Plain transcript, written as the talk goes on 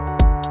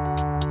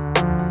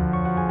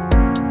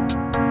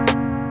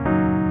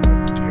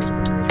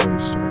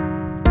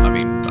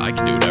I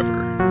can do whatever.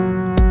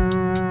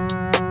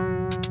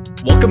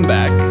 Welcome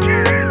back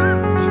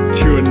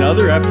to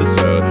another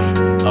episode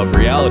of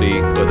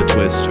Reality with a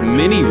Twist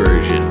mini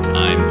version.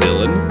 I'm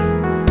Dylan.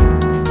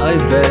 I'm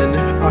Ben.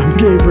 I'm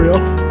Gabriel.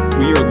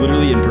 We are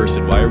literally in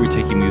person. Why are we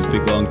taking these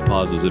big long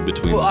pauses in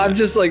between? Well, I'm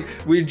just like,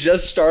 we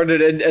just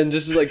started and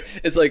just like,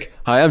 it's like,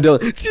 hi, I'm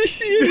Dylan.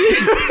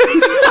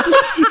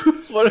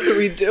 What are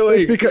we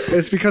doing?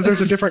 It's because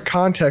there's a different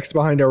context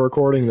behind our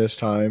recording this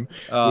time.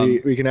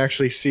 We can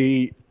actually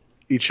see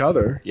each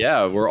other.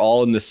 Yeah, we're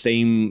all in the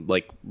same,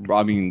 we've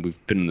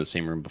been in the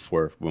same room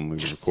before when we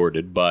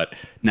recorded, but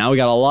now we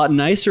got a lot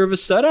nicer of a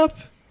setup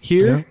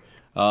here.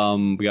 Yeah.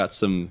 We got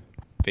some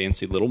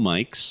fancy little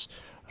mics.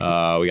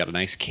 We got a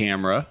nice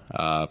camera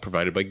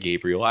provided by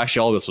Gabriel.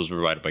 Actually, all this was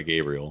provided by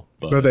Gabriel.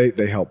 But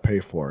they help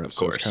pay for it. Of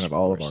course. It's kind of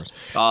all of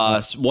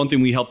ours. One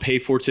thing we helped pay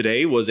for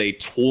today was a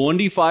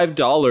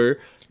 $25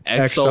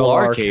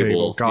 XLR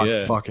cable. God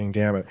fucking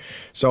damn it.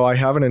 So I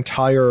have an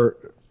entire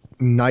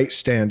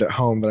nightstand at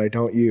home that I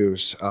don't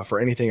use for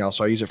anything else.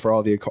 So I use it for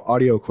all the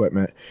audio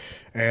equipment.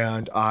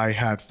 And I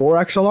had 4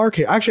 XLR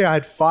cables. Actually, I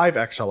had 5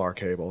 XLR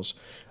cables.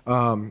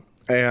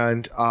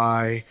 And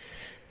I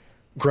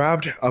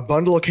grabbed a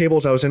bundle of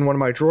cables that was in one of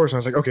my drawers, and I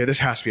was like, okay, this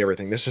has to be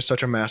everything. This is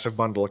such a massive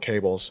bundle of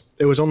cables.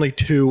 It was only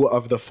 2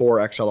 of the 4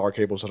 XLR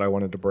cables that I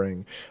wanted to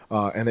bring.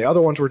 And the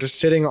other ones were just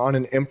sitting on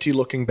an empty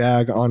looking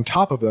bag on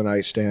top of the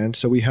nightstand.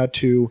 So we had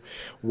to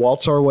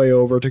waltz our way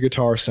over to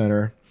Guitar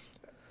Center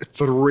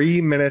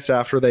 3 minutes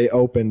after they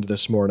opened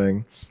this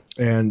morning.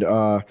 And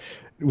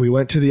we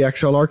went to the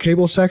XLR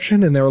cable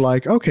section, and they were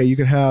like, okay, you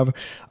can have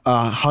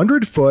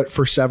 100 foot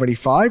for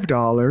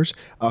 $75,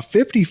 a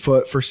 50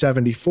 foot for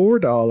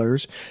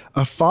 $74,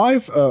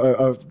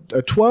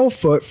 a 12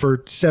 foot for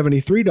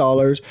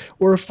 $73,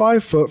 or a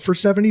 5 foot for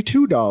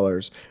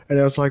 $72. And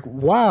I was like,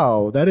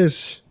 wow, that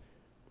is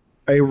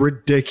a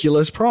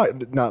ridiculous price.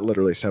 Not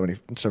literally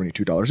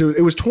 $72.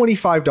 It was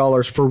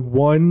 $25 for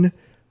one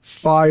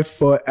 5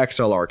 foot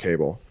XLR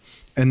cable.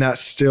 And that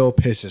still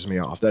pisses me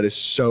off. That is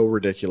so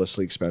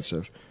ridiculously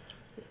expensive.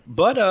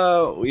 But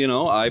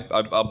I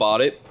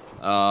bought it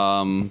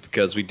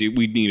because we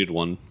needed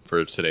one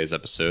for today's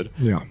episode.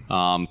 Yeah.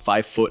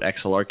 5 foot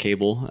XLR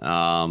cable,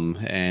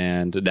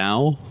 and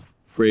now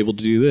we're able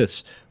to do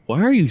this.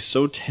 Why are you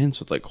so tense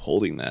with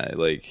holding that?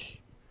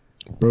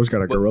 Bro's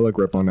got a gorilla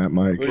grip on that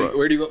mic.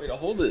 Where do you want me to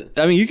hold it?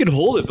 I mean, you can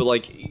hold it,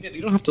 but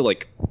you don't have to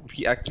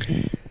react.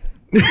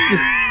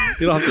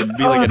 You don't have to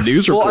be like a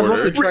news reporter. Well, I'm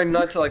also trying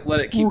not to let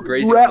it keep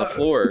grazing on the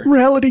floor.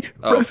 Reality.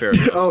 Oh, fair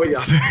enough. Oh,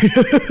 yeah. I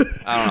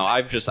don't know.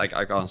 I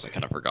honestly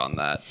kind of forgotten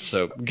that.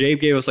 So Gabe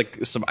gave us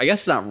some, I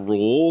guess not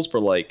rules,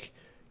 but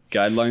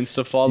guidelines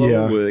to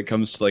follow when it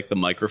comes to the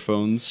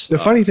microphones. The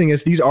funny thing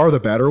is, these are the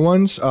better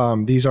ones.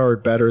 These are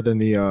better than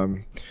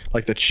the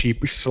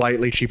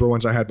slightly cheaper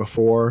ones I had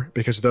before,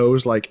 because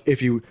those,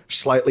 if you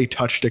slightly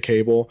touched a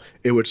cable,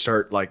 it would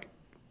start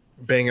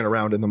banging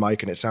around in the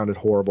mic and it sounded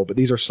horrible. But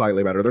these are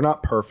slightly better. They're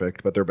not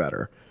perfect, but they're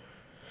better.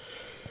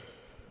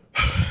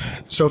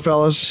 So,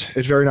 fellas,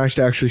 it's very nice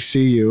to actually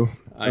see you.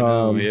 I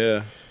know,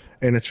 yeah.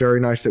 And it's very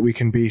nice that we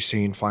can be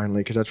seen finally,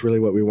 because that's really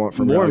what we want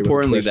from More Reality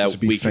importantly, with a Twist,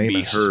 that we can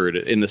be heard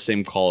in the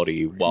same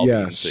quality while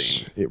being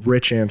seen.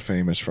 Rich and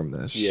famous from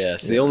this.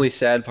 Yes. The only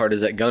sad part is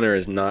that Gunnar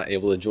is not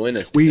able to join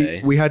us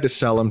today. We had to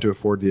sell him to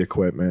afford the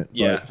equipment.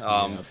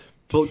 Yeah.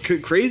 But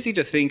crazy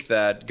to think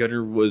that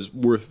Gunnar was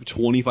worth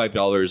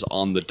 $25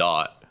 on the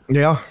dot.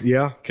 Yeah.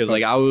 Because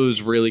I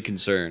was really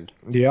concerned.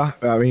 Yeah,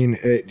 I mean,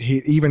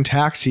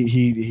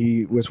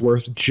 he was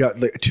worth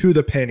to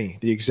the penny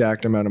the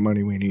exact amount of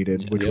money we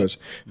needed, which was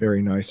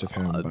very nice of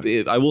him.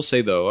 I will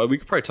say though, we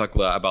could probably talk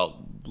about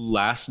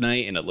last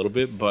night in a little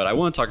bit, but I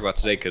want to talk about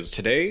today, because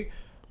today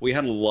we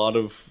had a lot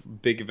of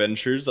big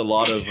adventures, a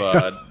lot of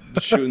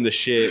shooting the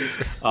shit.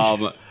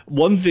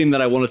 One thing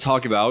that I want to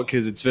talk about,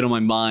 because it's been on my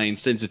mind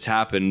since it's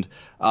happened.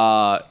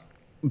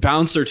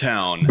 Bouncer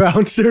Town.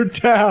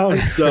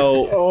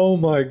 So, oh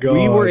my God.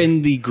 We were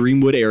in the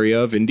Greenwood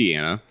area of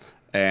Indiana,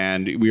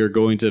 and we were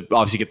going to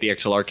obviously get the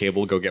XLR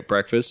cable, go get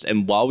breakfast.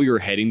 And while we were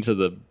heading to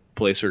the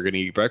place we were going to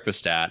eat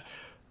breakfast at,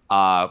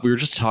 we were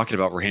just talking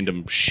about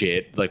random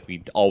shit like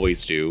we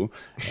always do.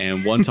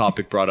 And one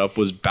topic brought up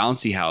was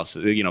bouncy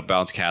houses,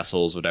 bounce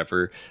castles,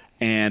 whatever.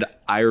 And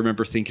I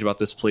remember thinking about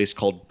this place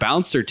called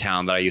Bouncer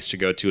Town that I used to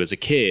go to as a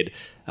kid.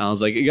 And I was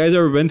like, you guys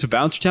ever been to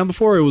Bouncer Town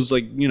before? It was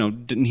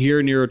didn't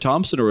hear near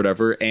Thompson or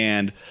whatever.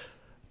 And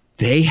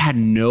they had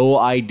no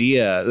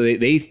idea.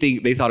 They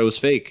thought it was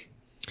fake.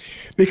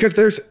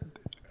 Because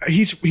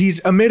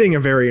he's omitting a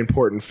very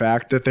important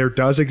fact that there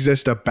does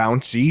exist a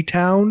bouncy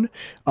town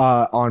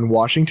on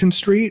Washington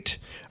Street,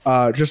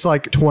 just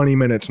 20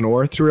 minutes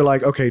north. So we're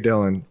like, okay,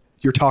 Dylan,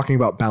 you're talking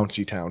about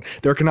Bouncy Town.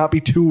 There cannot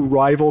be 2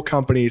 rival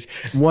companies,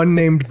 one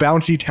named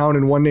Bouncy Town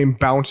and one named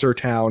Bouncer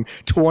Town,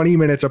 20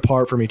 minutes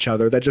apart from each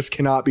other. That just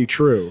cannot be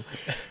true.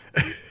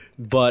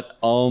 But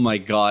oh my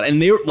god,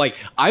 and they were like,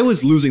 I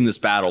was losing this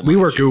battle. We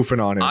were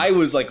goofing on him. I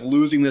was like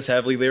losing this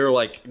heavily. They were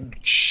like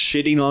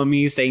shitting on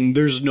me, saying,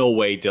 "There's no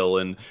way,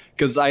 Dylan."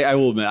 Because I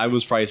will admit, I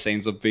was probably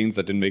saying some things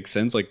that didn't make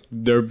sense, like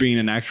there being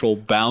an actual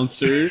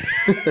bouncer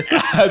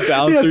at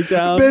Bouncer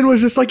Town. Ben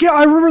was just like, "Yeah,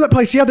 I remember that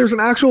place. Yeah, there's an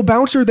actual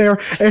bouncer there."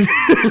 And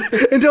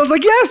and Dylan's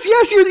like, "Yes,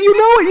 you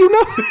know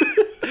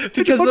it.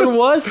 Because there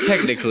was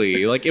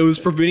technically, like, it was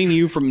preventing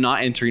you from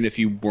not entering if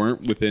you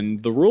weren't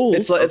within the rules.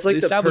 It's like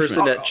the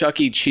person at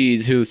Chuck E.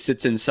 Cheese who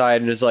sits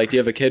inside and is like, "Do you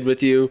have a kid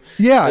with you?"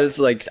 Yeah. It's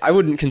like, I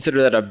wouldn't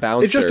consider that a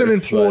bouncer. It's just an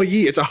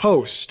employee. It's a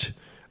host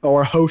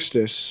or a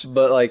hostess.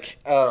 But like,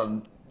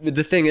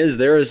 the thing is,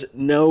 there is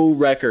no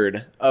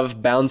record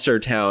of Bouncer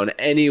Town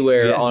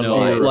anywhere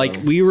online. No, like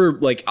we were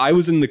like, I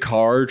was in the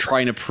car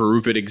trying to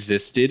prove it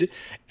existed,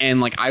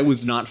 and like I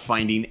was not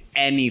finding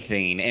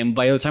anything. And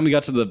by the time we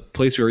got to the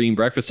place we were eating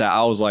breakfast at,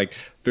 I was like,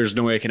 there's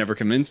no way I can ever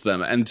convince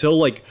them. Until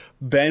like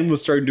Ben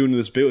was starting doing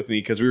this bit with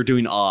me, because we were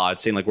doing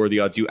odds, saying like, what are the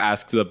odds? You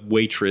ask the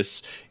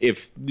waitress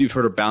if you've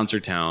heard of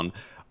Bouncer Town.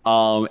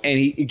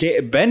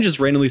 And Ben just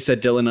randomly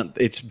said, "Dylan,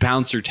 it's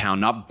Bouncer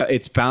Town,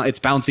 it's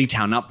Bouncy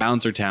Town, not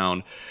Bouncer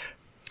Town."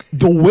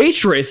 The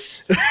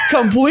waitress,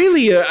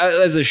 completely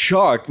as a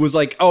shock, was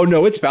like, "Oh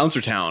no, it's Bouncer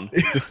Town."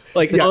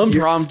 Like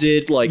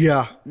unprompted,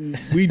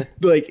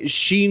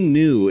 she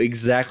knew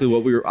exactly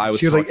what I was.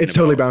 She was like, "It's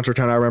totally Bouncer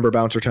Town. I remember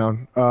Bouncer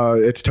Town.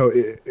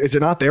 Is it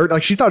not there?"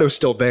 Like she thought it was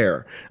still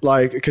there.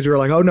 Like because we were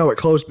like, "Oh no, it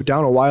closed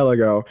down a while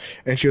ago."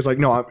 And she was like,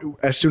 "No,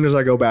 as soon as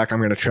I go back, I'm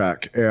going to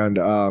check."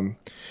 And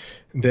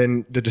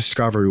then the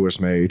discovery was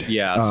made.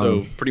 Yeah,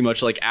 so pretty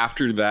much like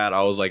after that,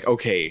 I was like,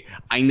 okay,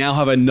 I now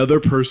have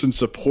another person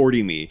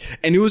supporting me.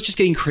 And it was just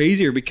getting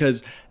crazier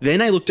because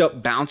then I looked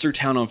up Bouncer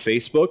Town on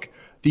Facebook.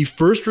 The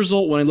first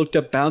result when I looked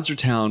up Bouncer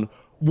Town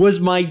was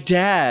my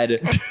dad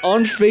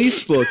on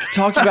Facebook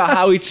talking about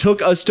how he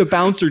took us to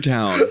Bouncer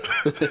Town.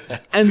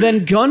 And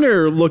then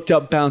Gunnar looked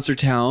up Bouncer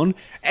Town,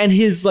 and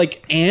his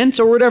like aunt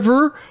or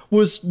whatever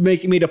was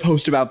made a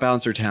post about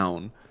Bouncer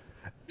Town.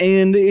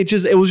 And it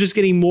was just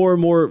getting more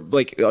and more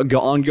like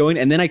ongoing.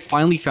 And then I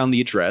finally found the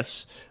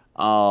address.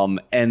 And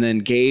then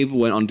Gabe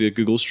went onto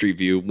Google Street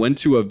View, went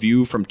to a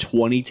view from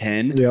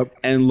 2010. Yep.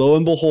 And lo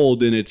and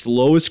behold, in its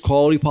lowest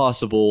quality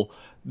possible,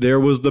 there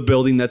was the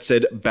building that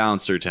said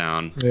Bouncer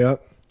Town.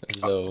 Yep.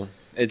 So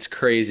it's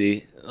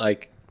crazy.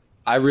 Like,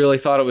 I really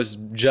thought it was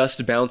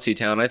just Bouncy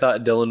Town. I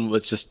thought Dylan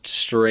was just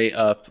straight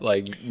up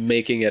like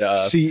making it up.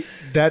 See,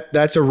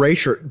 that's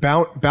erasure.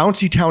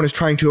 Bouncy Town is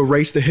trying to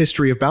erase the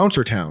history of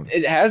Bouncer Town.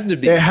 It has to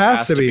be. It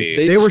has to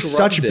be. They were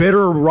such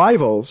bitter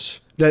rivals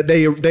that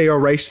they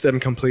erased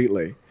them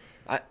completely.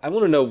 I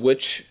want to know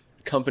which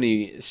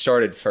company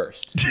started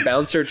first,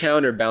 Bouncer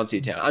Town or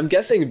Bouncy Town. I'm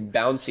guessing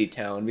Bouncy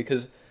Town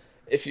because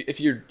if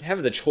you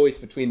have the choice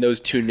between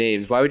those two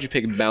names, why would you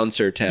pick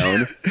Bouncer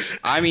Town?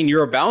 I mean,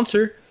 you're a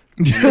bouncer.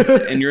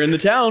 And you're in the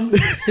town.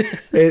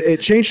 It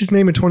changed its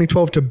name in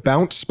 2012 to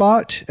Bounce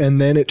Spot, and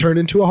then it turned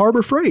into a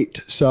Harbor Freight.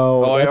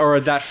 So,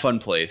 or that fun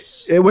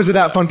place. It was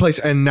that fun place,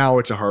 and now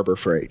it's a Harbor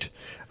Freight.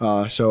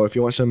 So if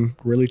you want some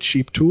really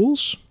cheap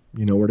tools,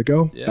 you know where to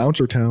go. Yeah.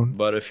 Bouncer Town.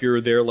 But if you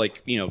were there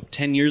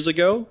 10 years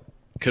ago,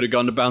 could have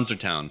gone to Bouncer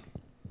Town.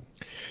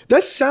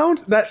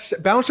 That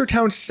Bouncer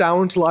Town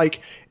sounds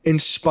like in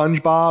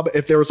SpongeBob,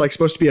 if there was like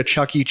supposed to be a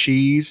Chuck E.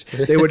 Cheese,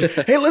 they would,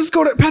 "Hey, let's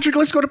go to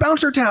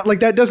Bouncer Town."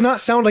 Like that does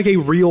not sound like a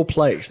real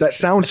place. That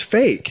sounds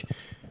fake.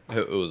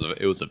 It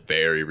was a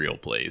very real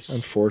place.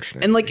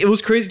 Unfortunately. And like it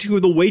was crazy too.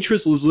 The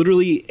waitress was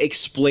literally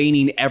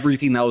explaining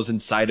everything that was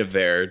inside of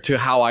there to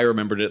how I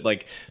remembered it.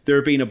 Like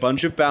there being a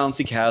bunch of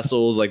bouncy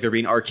castles, like there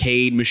being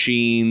arcade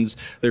machines,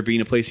 there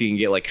being a place you can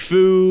get like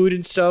food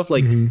and stuff.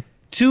 Like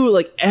to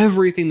like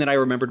everything that I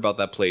remembered about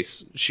that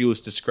place, she was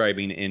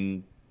describing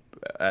in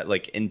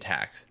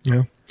intact.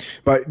 Yeah,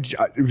 but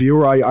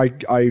viewer,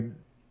 I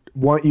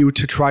want you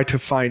to try to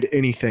find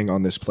anything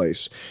on this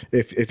place.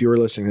 If you were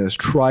listening to this,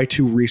 try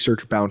to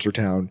research Bouncer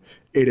Town.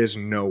 It is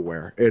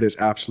nowhere. It is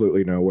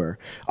absolutely nowhere.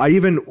 I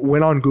even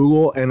went on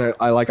Google and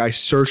I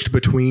searched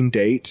between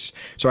dates.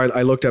 So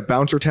I looked at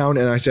Bouncer Town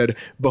and I said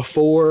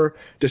before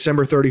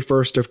December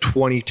 31st of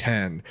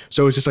 2010.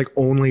 So it's just like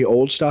only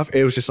old stuff.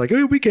 It was just like,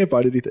 we can't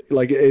find anything.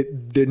 Like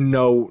it did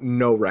no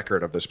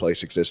record of this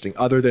place existing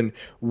other than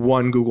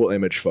one Google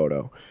image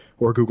photo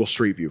or Google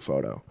Street View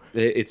photo.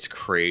 It's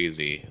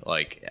crazy.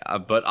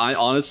 But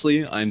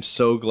I'm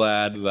so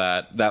glad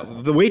that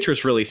the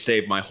waitress really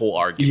saved my whole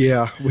argument.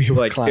 Yeah, we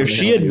were if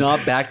she had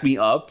not backed me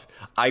up,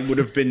 I would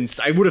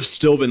have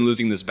still been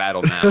losing this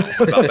battle now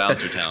about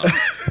Bouncer Town.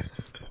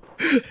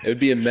 It would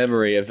be a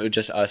memory of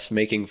just us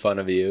making fun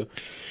of you.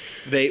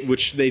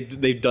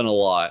 They've done a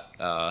lot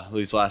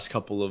these last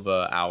couple of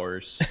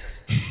hours.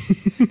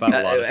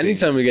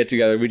 Anytime we get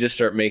together, we just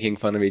start making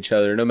fun of each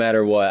other, no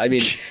matter what. I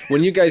mean,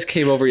 when you guys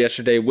came over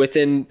yesterday,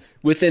 within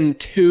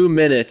 2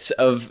 minutes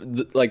of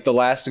the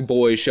last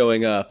boy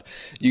showing up,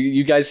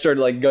 you guys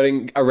started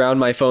going around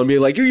my phone,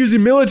 being like, "You're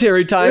using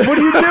military time. What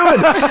are you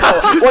doing?"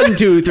 1,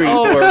 2, 3, 4.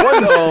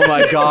 Oh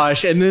my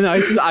gosh! And then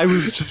I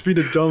was just being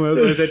a dumbass,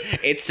 and I said,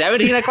 "It's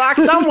 17 o'clock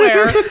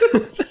somewhere."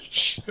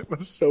 shit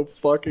was so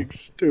fucking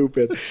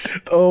stupid.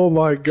 Oh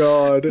my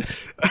god.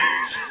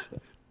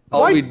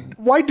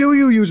 Why do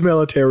you use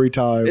military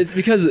time? It's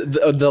because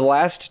the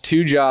last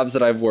 2 jobs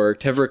that I've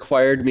worked have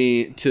required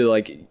me to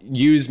like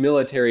use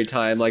military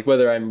time, like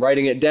whether I'm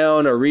writing it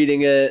down or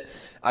reading it.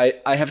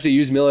 I have to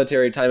use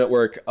military time at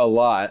work a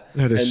lot.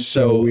 That is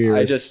so weird.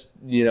 I just,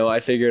 I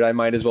figured I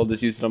might as well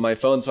just use it on my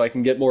phone so I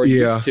can get more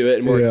used to it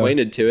and more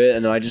acquainted to it.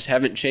 And I just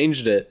haven't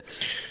changed it.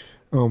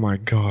 Oh my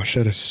gosh,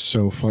 that is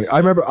so funny. I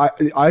remember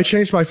I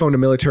changed my phone to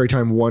military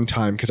time one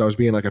time because I was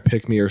being like a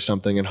pick me or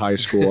something in high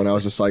school, and I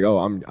was just like, oh,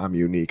 I'm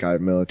unique. I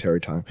have military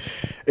time.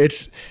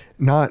 It's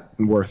not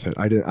worth it.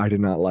 I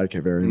did not like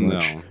it very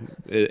much. No,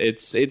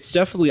 it's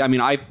definitely. I mean,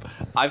 I've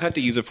had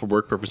to use it for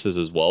work purposes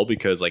as well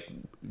because like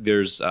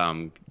there's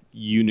Unix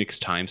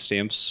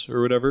timestamps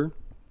or whatever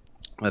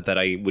that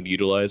I would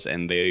utilize,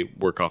 and they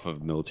work off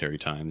of military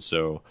time.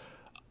 So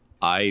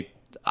I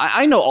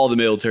know all the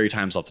military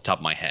times off the top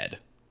of my head.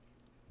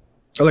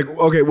 Like,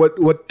 okay,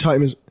 what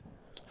time is?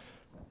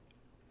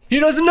 He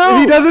doesn't know.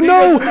 He doesn't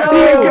know.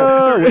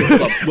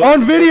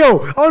 On video.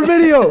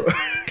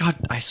 God,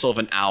 I still have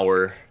an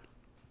hour.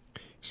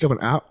 Still have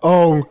an hour?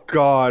 Oh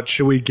God,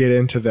 should we get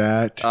into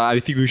that?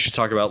 I think we should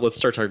let's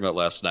start talking about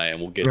last night,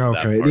 and we'll get to that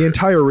part. The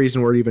entire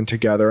reason we're even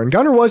together, and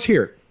Gunnar was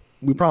here.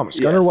 We promised.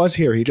 Yes. Gunnar was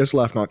here. He just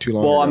left not too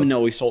long ago. Well, I mean,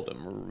 no, we sold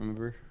him.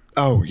 Remember?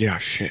 Oh yeah,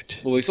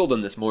 shit. Well, we sold him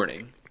this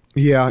morning.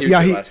 Yeah, he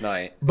was here last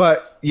night.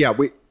 But yeah,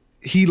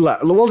 he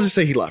left. We'll just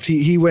say he left.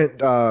 He went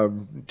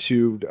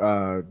to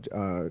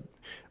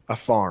a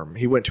farm.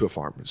 He went to a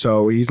farm,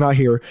 so he's not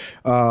here.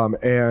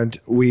 And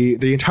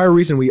the entire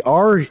reason we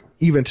are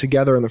even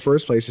together in the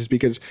first place is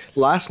because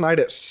last night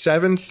at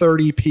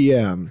 7:30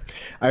 p.m.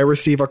 I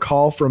receive a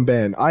call from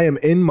Ben. I am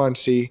in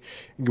Muncie,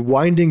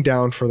 winding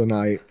down for the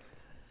night.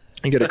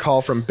 I get a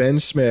call from Ben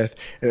Smith,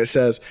 and it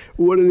says,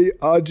 "What are the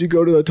odds you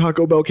go to the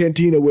Taco Bell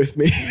Cantina with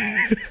me?"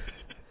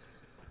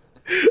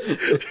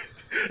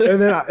 and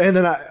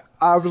then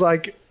I was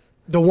like,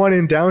 the one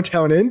in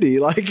downtown Indy,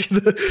 like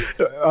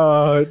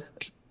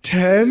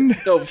 10.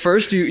 No,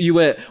 first you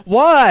went,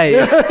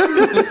 why?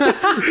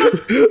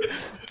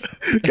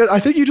 Because I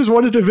think you just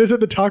wanted to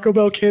visit the Taco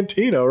Bell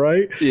Cantina,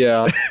 right?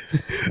 Yeah.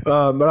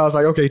 But I was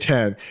like, okay,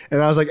 10.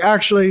 And I was like,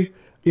 actually,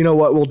 you know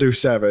what? We'll do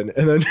 7.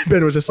 And then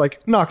Ben was just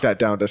like, knock that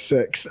down to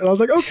 6. And I was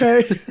like,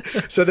 okay.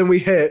 So then we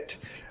hit.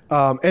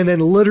 And then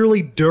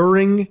literally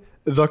during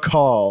the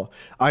call,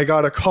 I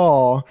got a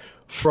call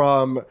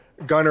from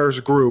Gunnar's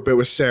group. It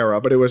was Sarah,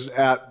 but it was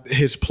at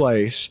his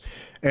place.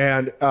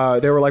 And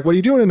they were like, what are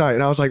you doing tonight?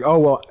 And I was like, oh,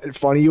 well,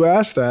 funny you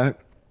asked that.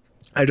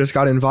 I just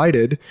got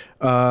invited,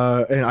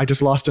 and I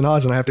just lost an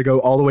odds, and I have to go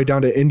all the way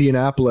down to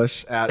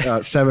Indianapolis at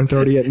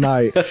 7:30 at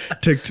night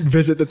to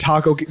visit the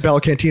Taco Bell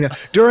Cantina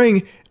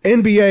during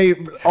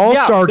NBA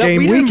All-Star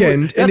Game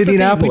weekend in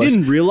Indianapolis. We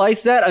didn't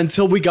realize that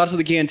until we got to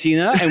the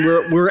cantina, and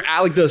we're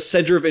at like the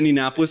center of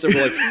Indianapolis, and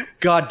we're like,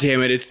 God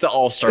damn it, it's the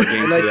All-Star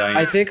Game today.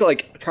 I think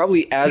like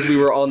probably as we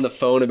were on the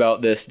phone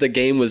about this, the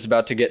game was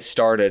about to get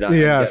started.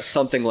 Yes.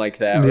 Something like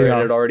that, or it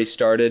had already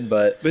started.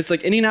 But it's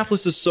like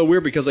Indianapolis is so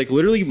weird because like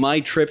literally my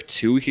trip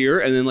to here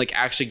and then like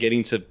actually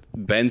getting to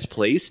Ben's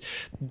place,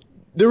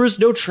 there was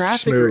no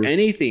traffic or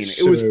anything.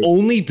 It was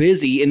only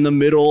busy in the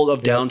middle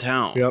of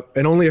downtown. Yep.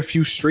 And only a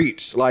few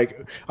streets. Like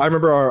I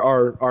remember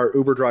our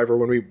Uber driver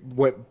when we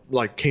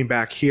came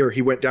back here,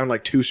 he went down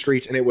like 2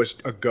 streets and it was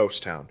a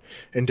ghost town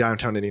in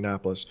downtown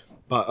Indianapolis.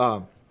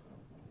 But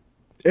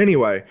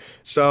anyway,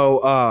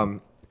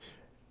 so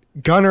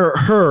Gunnar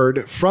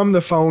heard from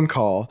the phone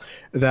call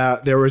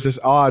that there was this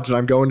odds that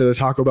I'm going to the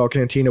Taco Bell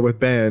Cantina with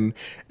Ben,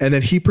 and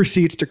then he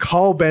proceeds to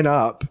call Ben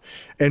up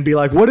and be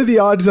like, what are the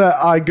odds that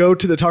I go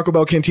to the Taco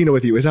Bell Cantina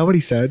with you? Is that what he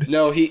said?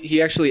 No,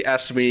 he actually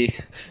asked me,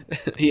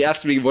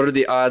 what are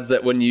the odds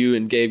that when you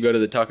and Gabe go to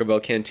the Taco Bell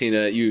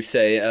Cantina, you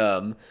say,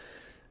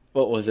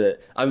 what was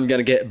it? I'm going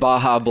to get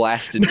Baja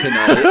blasted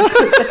tonight.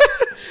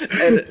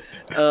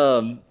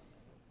 And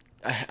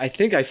I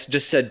think I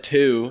just said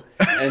 2,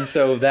 and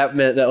so that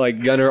meant that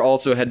like Gunnar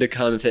also had to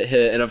come if it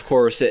hit, and of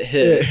course it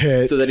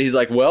hit. So that he's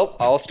like, well,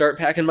 I'll start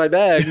packing my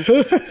bags.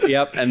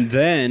 Yep, and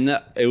then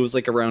it was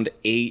like around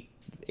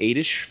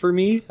 8-ish for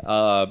me.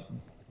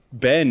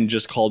 Ben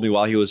just called me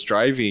while he was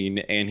driving,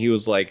 and he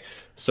was like,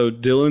 so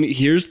Dylan,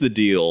 here's the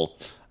deal.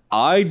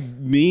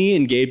 Me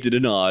and Gabe did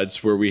an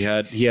odds where he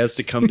has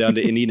to come down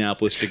to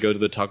Indianapolis to go to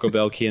the Taco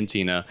Bell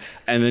Cantina,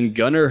 and then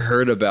Gunnar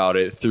heard about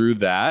it through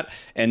that,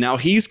 and now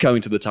he's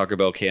coming to the Taco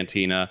Bell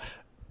Cantina.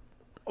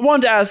 I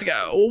wanted to ask,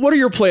 what are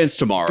your plans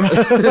tomorrow?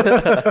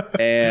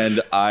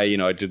 And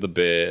I did the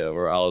bit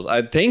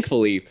where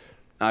thankfully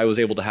I was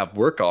able to have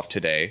work off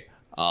today,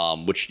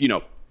 which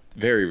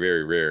very,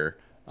 very rare.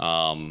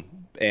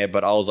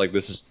 But I was like,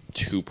 this is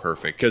too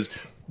perfect because.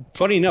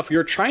 Funny enough, we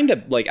were trying to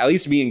at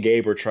least me and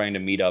Gabe were trying to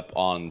meet up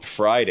on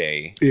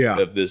Friday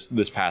of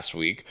this past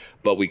week,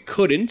 but we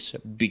couldn't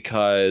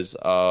because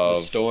of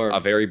a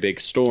very big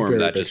storm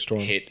that just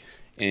hit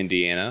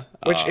Indiana.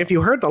 Which, if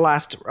you heard the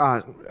last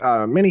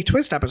mini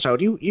twist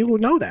episode, you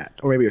know that,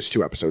 or maybe it was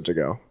 2 episodes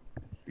ago.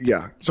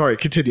 Yeah. Sorry.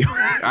 Continue.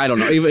 I don't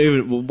know. Even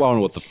I don't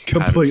know what the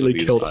Completely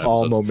killed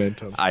all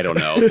momentum. I don't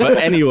know. But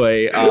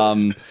anyway,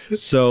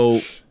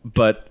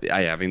 but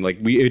I mean, like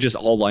it just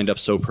all lined up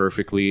so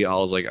perfectly. I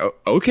was like, oh,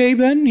 okay,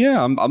 Ben,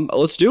 yeah,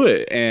 let's do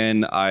it.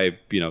 And I,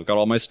 got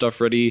all my stuff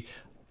ready.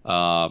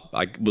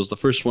 I was the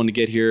first one to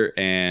get here,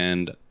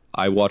 and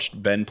I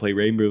watched Ben play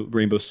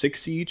Rainbow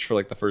Six Siege for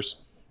like the first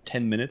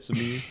 10 minutes of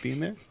me being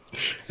there.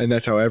 And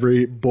that's how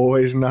every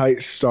boys'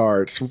 night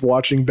starts,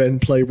 watching Ben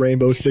play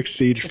Rainbow Six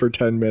Siege for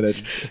 10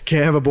 minutes.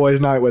 Can't have a boys'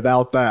 night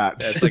without that.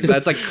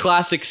 That's like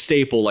classic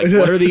staple. Like,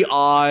 what are the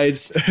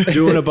odds?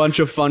 Doing a bunch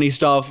of funny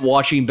stuff,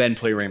 watching Ben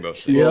play Rainbow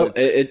Six. Well,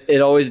 it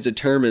always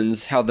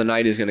determines how the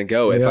night is going to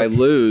go. If I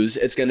lose,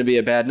 it's going to be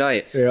a bad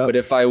night. Yep. But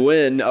if I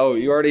win,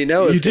 you already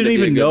know it's going to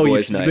be a good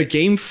boys' night. The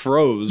game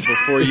froze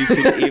before you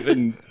could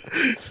even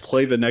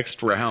play the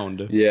next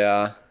round.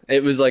 Yeah.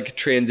 It was like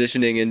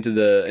transitioning into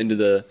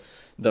the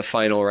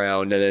final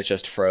round, and it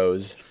just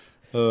froze.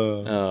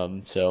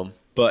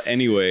 But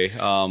anyway,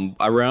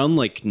 around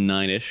like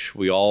 9ish,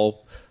 we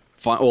all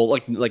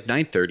like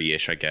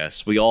 9:30ish, I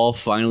guess. We all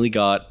finally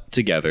got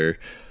together.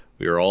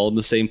 We were all in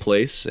the same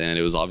place, and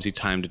it was obviously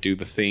time to do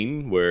the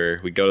thing where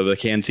we go to the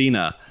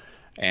cantina.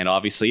 And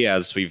obviously,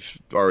 as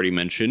we've already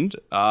mentioned,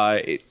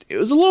 it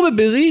was a little bit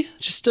busy,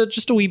 just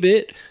a wee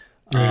bit.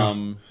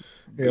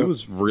 It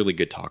was really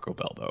good Taco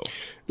Bell, though.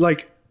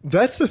 Like,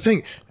 that's the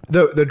thing.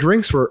 The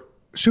drinks were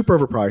super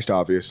overpriced,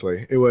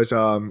 obviously. It was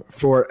I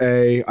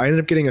ended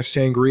up getting a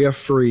sangria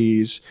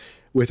freeze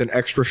with an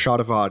extra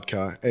shot of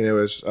vodka, and it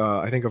was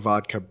I think a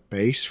vodka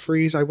base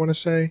freeze, I want to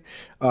say.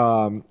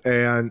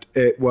 And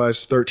it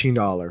was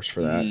 $13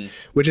 for that,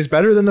 which is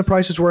better than the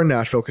prices were in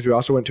Nashville, because we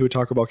also went to a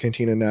Taco Bell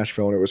canteen in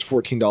Nashville, and it was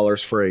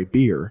 $14 for a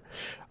beer.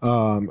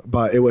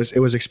 But it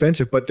was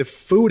expensive, but the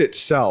food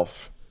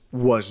itself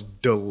was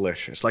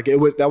delicious. Like,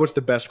 that was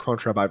the best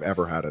Crunchwrap I've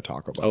ever had at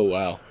Taco Bell. Oh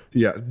wow.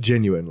 Yeah,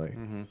 genuinely.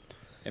 Mm-hmm.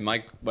 And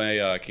my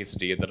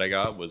quesadilla that I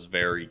got was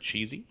very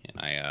cheesy, and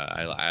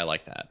I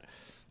like that.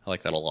 I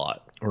like that a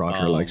lot.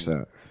 Roger likes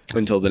that.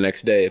 Until the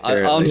next day,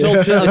 apparently.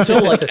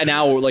 Until like an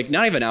hour, like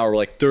not even an hour,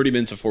 like 30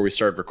 minutes before we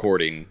started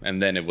recording,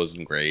 and then it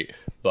wasn't great.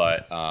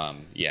 But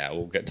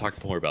we'll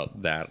talk more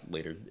about that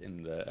later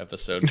in the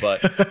episode.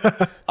 But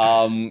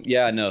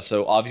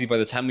so obviously by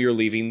the time we were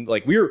leaving,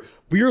 like we were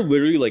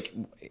literally like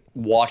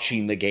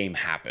watching the game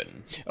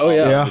happen. On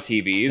the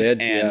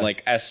TVs,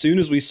 like as soon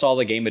as we saw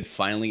the game had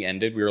finally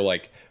ended, we were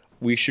like,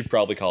 we should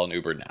probably call an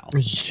Uber now.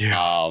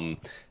 Yeah.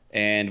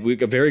 And we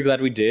got very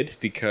glad we did,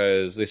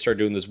 because they started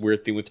doing this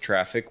weird thing with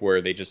traffic where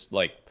they just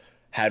like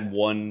had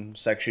one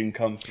section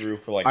come through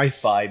for like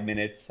 5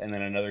 minutes, and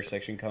then another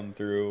section come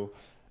through.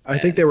 I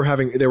think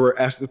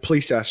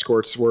police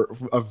escorts were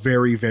a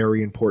very,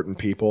 very important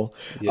people.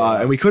 Yeah.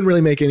 And we couldn't really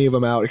make any of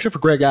them out, except for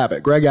Greg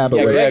Abbott. Greg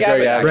Abbott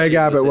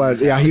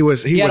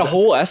was he had a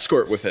whole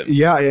escort with him.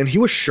 Yeah, and he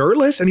was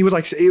shirtless, and he was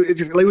like,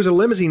 it was a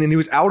limousine, and he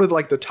was out of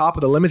like the top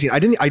of the limousine. I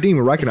didn't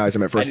even recognize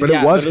him at first, but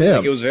it was him.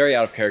 Like, it was very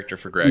out of character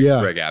for Greg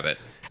Abbott.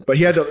 But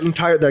he had the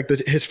entire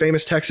his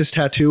famous Texas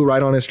tattoo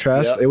right on his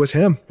chest. Yep. It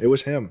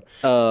was him.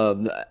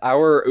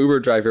 Our Uber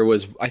driver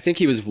I think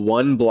he was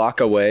 1 block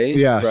away.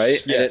 Yes.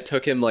 Right. Yeah. And it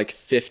took him like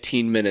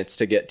 15 minutes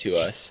to get to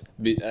us,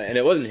 and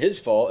it wasn't his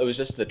fault. It was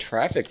just the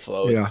traffic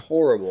flow. It was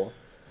horrible.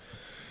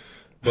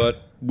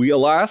 But we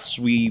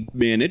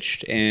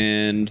managed,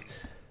 and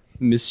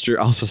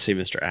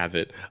Mr.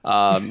 Abbott,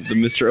 the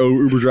Mr.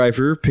 Uber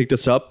driver picked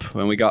us up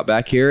when we got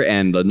back here,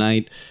 and the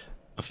night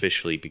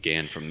officially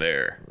began from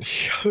there.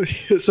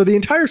 So the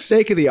entire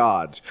sake of the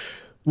odds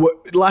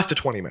lasted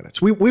 20 minutes.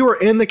 We were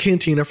in the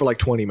cantina for like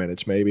 20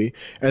 minutes maybe,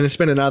 and then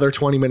spent another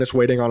 20 minutes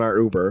waiting on our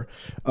Uber.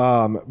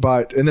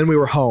 And then we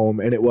were home,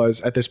 and it was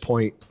at this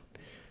point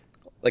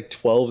like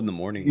 12 in the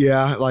morning.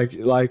 Yeah,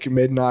 like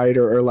midnight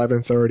or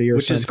 11:30 or something.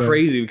 Which is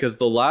crazy, because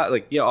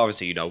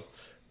obviously,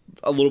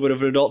 a little bit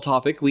of an adult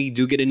topic. We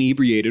do get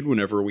inebriated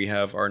whenever we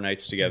have our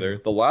nights together.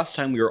 The last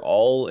time we were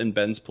all in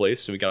Ben's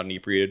place and we got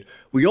inebriated,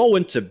 we all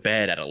went to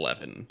bed at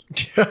 11.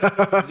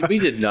 We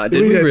did not.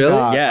 Did we really?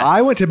 Not. Yes.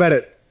 I went to bed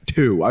at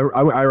 2.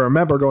 I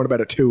remember going to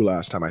bed at 2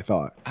 last time, I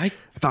thought. I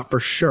thought for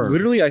sure.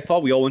 Literally, I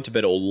thought we all went to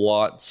bed a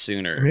lot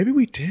sooner. Maybe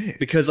we did.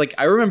 Because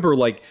I remember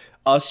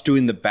us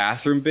doing the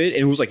bathroom bit,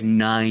 and it was like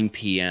 9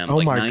 p.m. Oh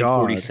like my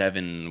God.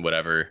 9:47,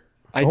 whatever.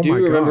 I do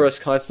remember us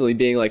constantly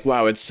being like,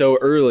 wow, it's so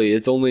early.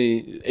 It's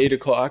only 8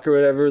 o'clock or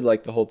whatever,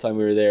 like the whole time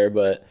we were there.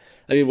 But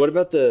I mean, what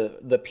about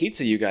the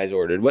pizza you guys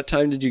ordered? What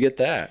time did you get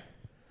that?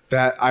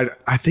 That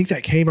I think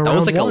that came around. That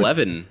was like 1.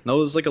 11. No, it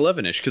was like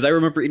 11ish, because I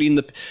remember eating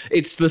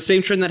it's the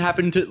same trend that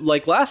happened to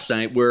like last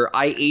night, where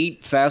I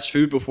ate fast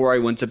food before I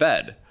went to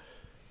bed.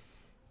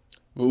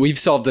 We've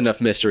solved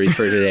enough mysteries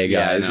for today,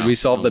 guys. We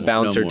solved the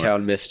Bouncer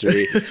Town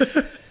mystery.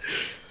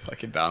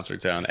 Fucking Bouncer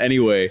Town.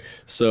 Anyway,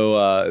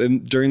 so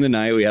during the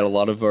night we had a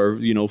lot of our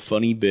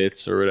funny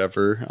bits or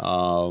whatever.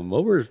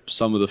 What were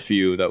some of the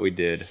few that we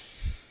did?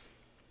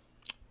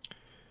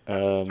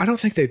 I don't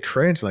think they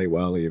translate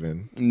well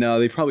even. No,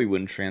 they probably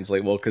wouldn't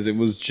translate well, because it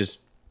was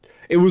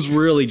It was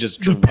really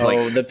just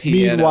like the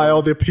piano.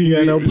 Meanwhile, the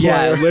piano player.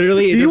 Yeah,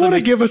 literally. Do you want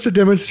to give us a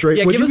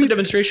demonstration? Yeah, give us a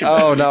demonstration.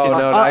 Oh no,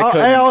 I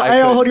couldn't.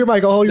 I'll hold your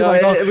mic. I'll hold your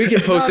mic. We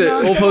can post it.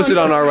 We'll post it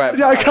on our web.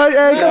 Yeah, come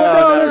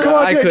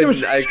on. I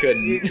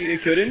couldn't. You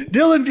couldn't?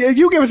 Dylan,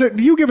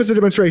 you give us a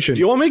demonstration. Do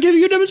you want me to give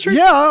you a demonstration?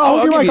 Yeah, I'll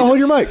hold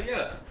your mic.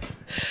 Yeah.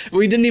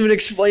 We didn't even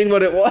explain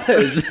what it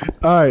was.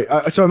 All right,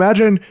 so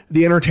imagine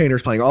the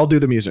entertainers playing. I'll do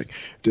the music.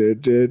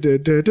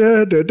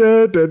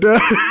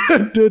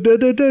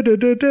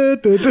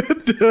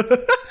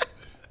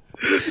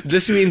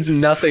 This means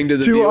nothing to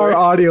the To viewers. our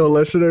audio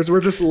listeners, we're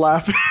just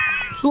laughing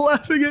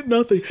at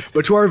nothing.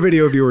 But to our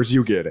video viewers,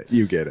 you get it.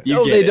 You get it.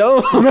 No, they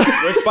don't.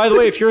 Which, by the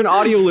way, if you're an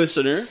audio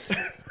listener,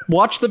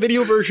 watch the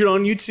video version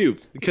on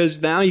YouTube because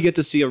now you get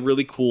to see a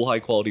really cool, high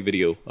quality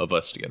video of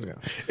us together.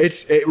 Yeah.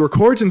 It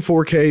records in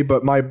 4K,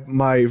 but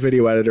my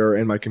video editor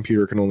and my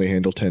computer can only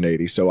handle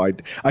 1080. So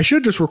I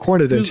should just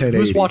record it in 1080.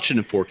 Who's watching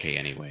in 4K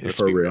anyway?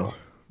 For real.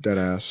 Dead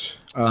ass.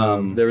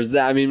 There was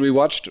that. I mean, we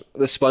watched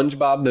the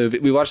SpongeBob movie.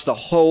 We watched the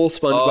whole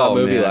SpongeBob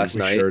movie last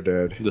night. Sure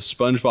did. The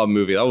SpongeBob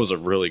movie, that was a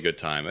really good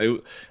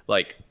time.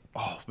 But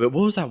what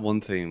was that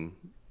one thing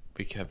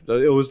we kept?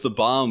 It was the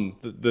bomb,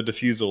 the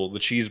defusal, the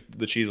cheese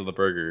on the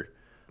burger.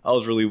 I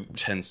was really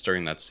tense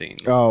during that scene.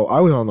 Oh,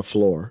 I was on the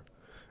floor.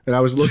 And I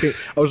was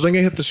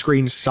looking at the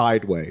screen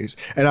sideways.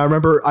 And I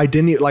remember I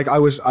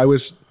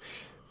was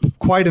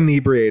quite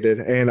inebriated,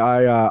 and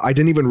I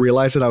didn't even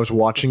realize that I was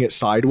watching it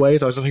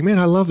sideways. I was just like, man,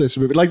 I love this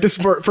movie. Like this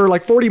for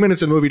like 40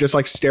 minutes of the movie, just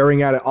like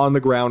staring at it on the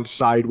ground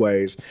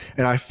sideways.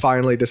 And I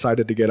finally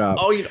decided to get up.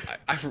 Oh,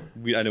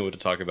 I know what to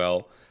talk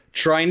about.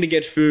 Trying to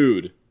get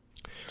food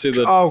to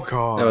the. Oh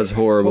god, That was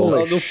horrible.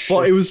 It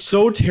was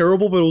so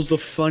terrible, but it was the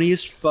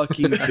funniest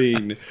fucking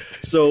thing.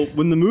 So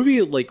when the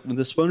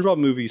SpongeBob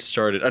movie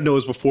started, I know it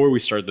was before we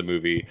started the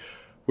movie.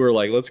 We were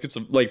like, let's get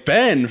some. Like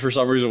Ben, for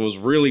some reason, was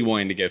really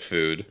wanting to get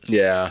food.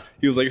 Yeah.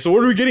 He was like, so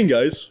what are we getting,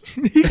 guys?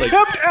 He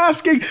kept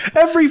asking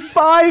every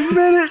 5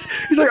 minutes.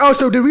 He's like, oh,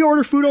 so did we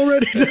order food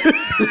already?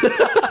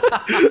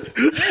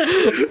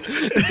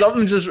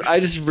 I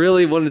just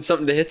really wanted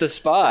something to hit the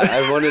spot.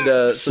 I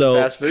wanted some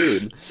fast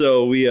food.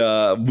 So we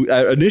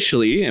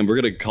initially, and we're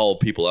gonna call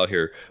people out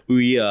here.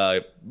 We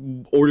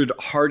ordered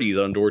Hardee's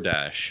on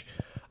DoorDash.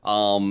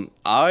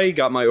 I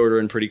got my order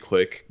in pretty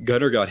quick.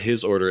 Gunnar got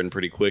his order in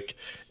pretty quick.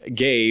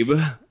 Gabe.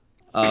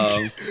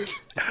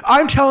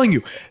 I'm telling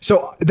you.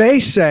 So they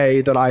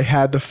say that I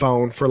had the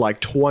phone for like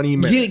 20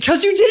 minutes. Yeah,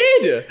 because you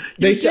did.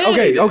 They say,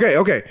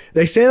 okay.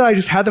 They say that I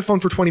just had the phone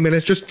for 20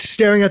 minutes, just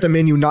staring at the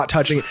menu, not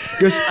touching it,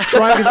 just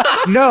trying to.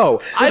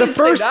 No, for the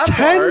first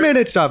 10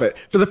 minutes of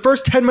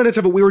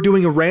it, we were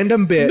doing a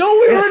random bit. No,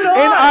 we were not.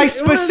 And I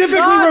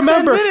specifically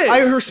remember, 10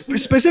 minutes.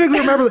 specifically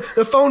remember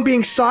the phone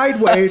being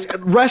sideways,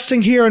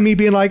 resting here, and me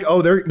being like,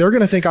 oh, they're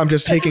gonna think I'm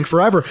just taking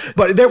forever.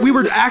 But we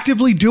were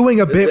actively doing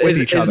a bit with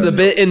each other. Is the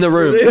bit in the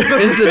room?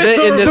 Is the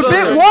bit in this The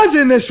room? bit was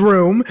in this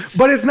room,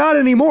 but it's not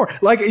anymore.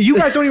 Like, you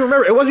guys don't even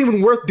remember. It wasn't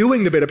even worth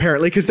doing the bit,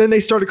 apparently, because then they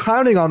started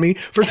clowning on me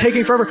for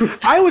taking forever.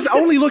 I was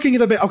only looking at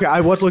the bit. Okay,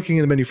 I was looking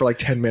at the menu for like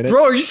 10 minutes.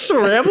 Bro, are you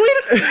still rambling?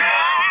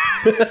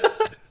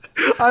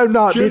 I'm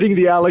not meeting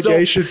the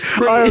allegations.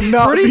 I am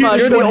not pretty meeting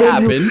much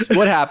the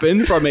what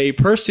happened from a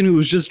person who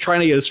was just trying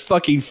to get his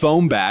fucking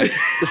phone back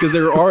because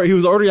he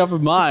was already off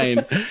of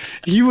mine.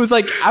 He was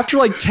like, after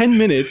like 10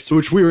 minutes,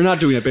 which we were not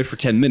doing a bit for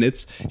 10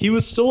 minutes, he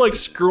was still like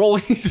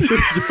scrolling through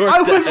DoorDash.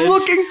 I was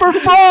looking for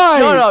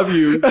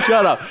fries.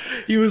 Shut up.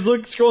 He was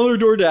scrolling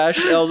through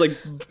DoorDash, and I was like,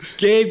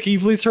 Gabe, can you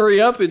please hurry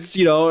up? It's,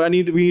 we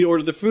need to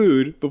order the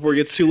food before it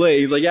gets too late.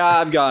 He's like, yeah,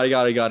 I've got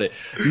it.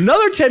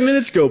 Another 10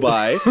 minutes go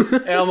by,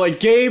 and I'm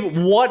like, Gabe,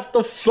 what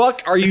the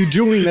fuck are you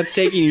doing that's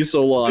taking you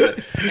so long?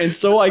 And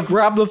so I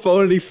grab the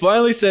phone, and he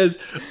finally says,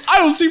 I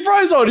don't see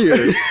fries on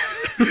here.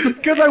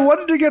 Because I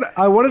wanted to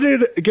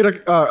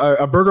get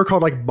a burger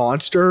called like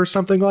Monster or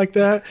something like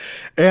that,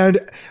 and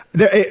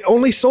it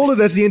only sold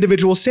it as the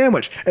individual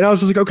sandwich. And I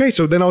was just like, okay,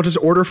 so then I'll just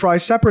order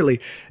fries separately.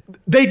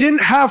 They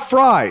didn't have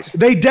fries.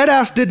 They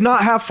deadass did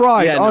not have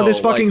fries on this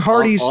fucking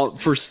Hardee's.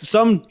 For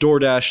some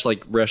DoorDash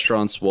like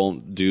restaurants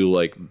won't do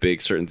like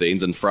big certain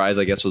things, and fries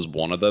I guess was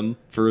one of them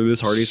for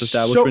this Hardee's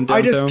establishment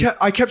downtown.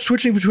 I kept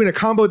switching between a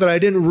combo that I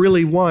didn't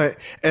really want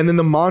and then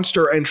the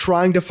Monster and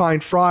trying to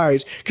find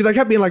fries because I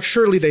kept being like,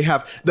 surely they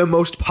have the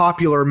most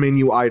popular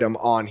menu item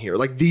on here,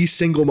 like the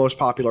single most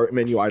popular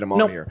menu item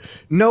on here.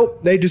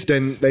 Nope, they just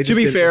didn't. To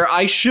be fair,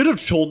 I should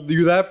have told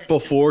you that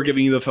before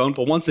giving you the phone,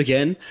 but once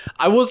again,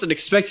 I wasn't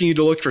expecting you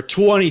to look for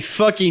 20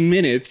 fucking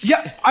minutes.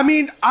 Yeah, I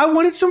mean, I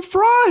wanted some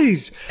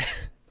fries.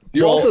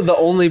 You're also the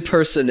only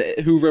person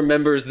who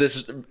remembers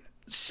this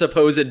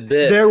supposed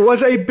bit. There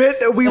was a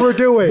bit that we were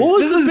doing. What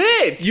was the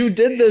bit? You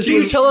did this.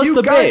 You tell us You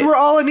the guys bit. were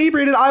all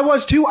inebriated. I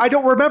was too. I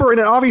don't remember, and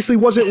it obviously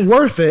wasn't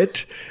worth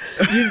it.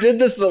 You did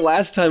this the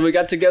last time we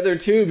got together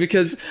too,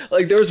 because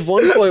like there was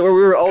one point where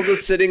we were all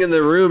just sitting in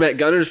the room at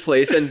Gunner's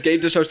place, and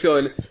Gabe just starts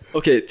going,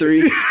 "Okay,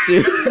 3,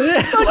 2,"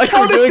 like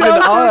we're doing an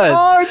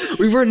odds.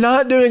 We were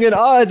not doing an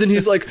odds, and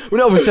he's like,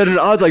 "No, we said an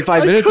odds like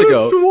 5 minutes I could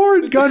ago." have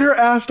sworn Gunner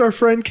asked our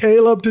friend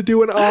Caleb to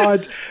do an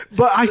odds,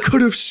 but I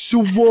could have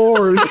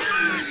sworn.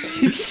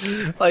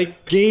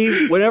 Like,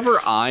 Gabe, whenever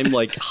I'm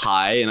like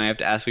high and I have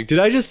to ask, like, did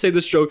I just say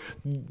this joke?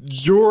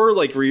 You're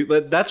like,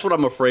 that's what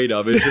I'm afraid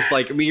of. It's just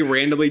like me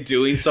randomly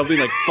doing something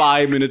like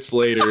 5 minutes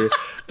later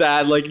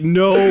that like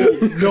no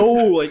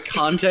like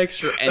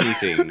context or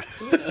anything.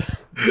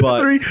 But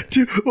 3,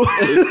 2,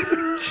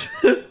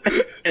 1.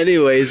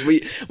 Anyways,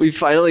 we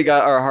finally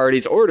got our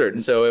Hardee's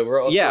ordered, so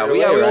we're all we right?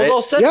 was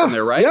all set from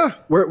there, right? Yeah,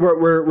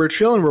 we're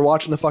chilling. We're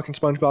watching the fucking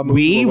SpongeBob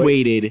movie. We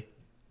waited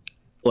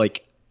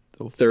like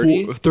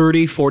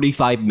 30,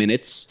 45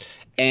 minutes.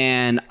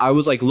 And I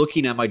was like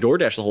looking at my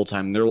DoorDash the whole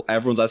time. And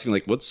everyone's asking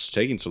like, what's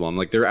taking so long?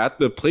 Like, they're at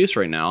the place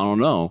right now. I don't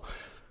know.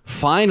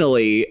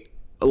 Finally,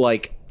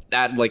 like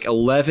at like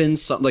 11,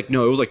 like,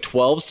 no, it was like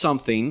 12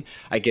 something.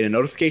 I get a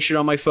notification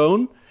on my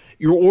phone.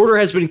 Your order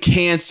has been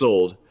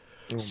canceled.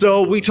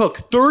 So we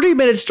took 30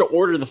 minutes to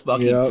order the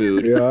fucking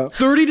food,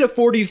 30 to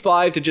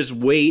 45 to just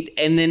wait.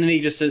 And then they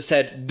just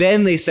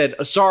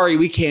said, sorry,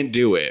 we can't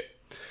do it.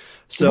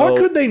 So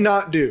what could they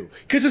not do?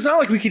 Because it's not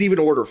like we could even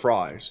order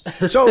fries.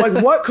 So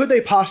like, what could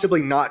they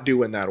possibly not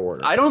do in that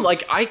order? I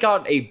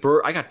got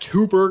I got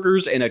 2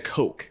 burgers and a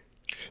Coke.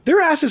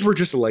 Their asses were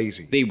just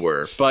lazy. They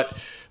were, but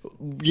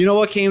you know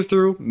what came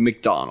through?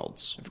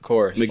 McDonald's. Of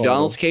course.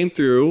 McDonald's came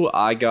through.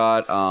 I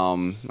got a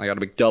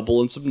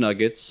McDouble and some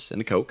nuggets and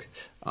a Coke.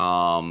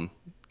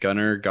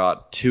 Gunner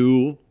got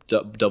 2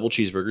 double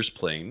cheeseburgers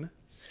plain.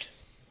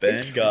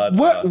 Ben got...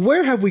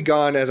 Where have we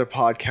gone as a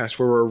podcast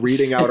where we're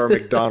reading out our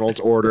McDonald's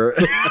order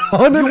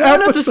on an You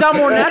want us to sound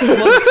more natural,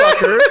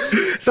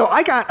 motherfucker. So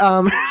I got...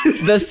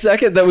 The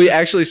second that we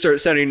actually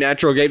start sounding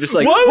natural, Gabe just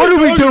like, what are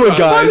we doing,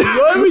 guys?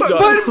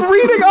 But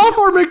reading off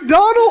our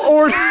McDonald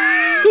order...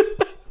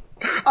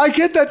 I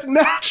get that's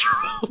natural.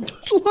 But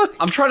like,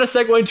 I'm trying to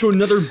segue into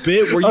another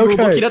bit where you were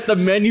looking at the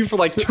menu for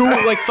like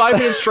 5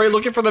 minutes straight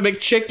looking for the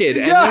McChicken.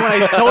 And then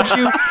when I told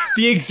you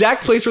the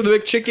exact place where the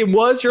McChicken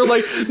was, you're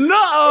like,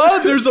 nah,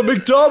 there's a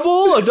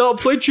McDouble, a double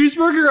plate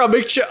cheeseburger, a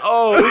McChicken.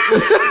 Oh.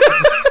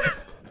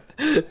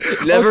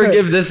 Never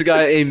give this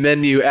guy a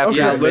menu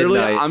after literally,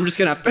 midnight. I'm just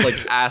going to have to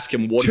like ask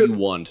him, what do you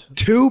want?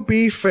 To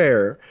be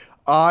fair,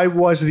 I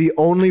was the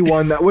only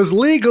one that was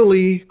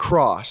legally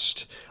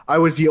crossed. I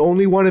was the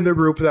only one in the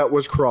group that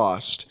was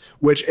crossed,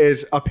 which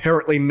is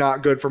apparently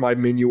not good for my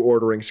menu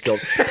ordering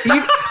skills.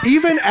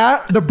 Even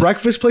at the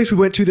breakfast place we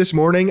went to this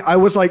morning, I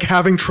was like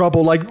having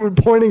trouble like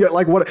pointing at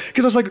like what,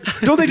 because I was like,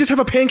 don't they just have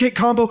a pancake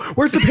combo?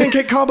 Where's the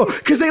pancake combo?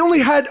 Because they only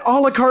had a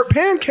la carte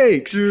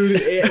pancakes.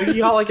 Dude,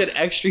 you got like an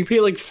extra, you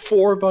paid like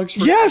 $4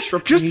 for yes,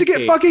 extra just to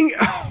get pancake.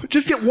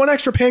 just get 1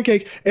 extra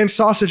pancake and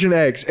sausage and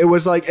eggs. It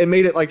was like, it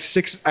made it like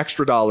 $6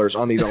 extra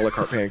on these a la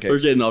carte pancakes. We're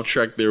getting off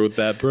track there with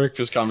that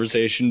breakfast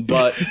conversation,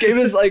 but Gabe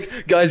is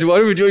like, guys,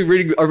 what are we doing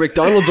reading our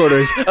McDonald's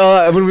orders?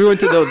 When we went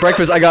to the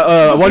breakfast, I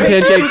got 1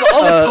 pancake. it was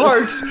all the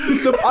parts.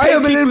 I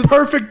am an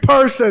imperfect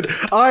person.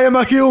 I am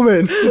a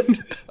human.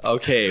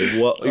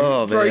 Okay, well,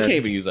 Oh, bro, you man. can't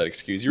even use that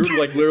excuse. You were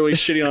like literally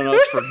shitting on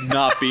us for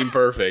not being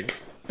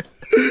perfect.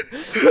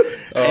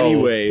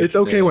 Anyway, It's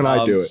okay when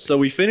I do it. So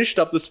we finished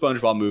up the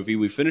SpongeBob movie.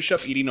 We finished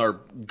up eating our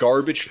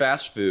garbage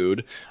fast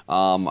food.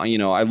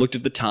 I looked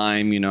at the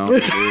time. It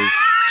was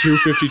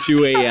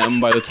 2:52 a.m.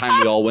 by the time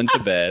we all went to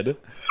bed.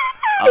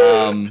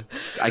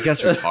 I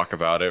guess we talk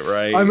about it,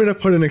 right? I'm gonna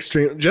put an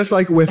extreme, just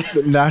like with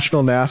the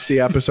Nashville Nasty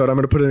episode. I'm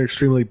gonna put an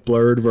extremely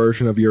blurred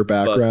version of your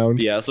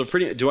background. Yeah. So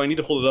do I need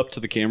to hold it up to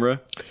the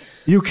camera?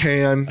 You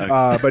can,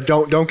 but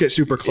don't get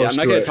super close. Yeah, I'm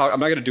not to gonna it. talk. I'm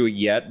not gonna do it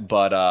yet.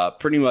 But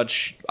pretty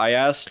much, I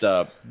asked.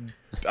 I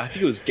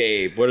think it was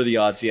Gabe. What are the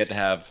odds he had to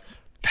have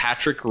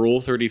Patrick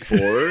Rule 34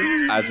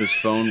 as his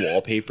phone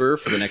wallpaper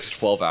for the next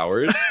 12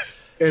 hours?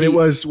 And it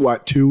was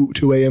what 2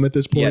 a.m. at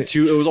this point. Yeah,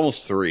 2. It was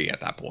almost 3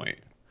 at that point.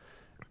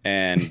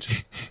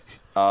 And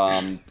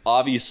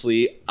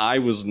obviously, I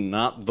was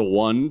not the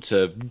one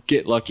to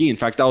get lucky. In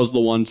fact, I was the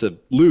one to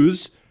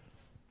lose.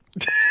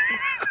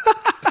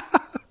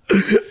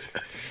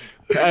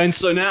 And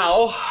so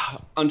now,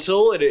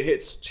 until it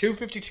hits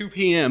 2:52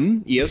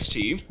 p.m.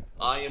 EST,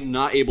 I am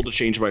not able to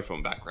change my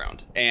phone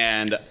background.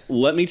 And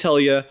let me tell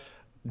you,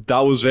 that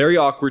was very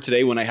awkward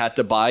today when I had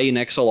to buy an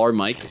XLR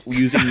mic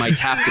using my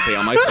tap to pay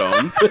on my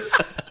phone.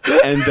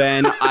 And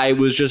then I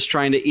was just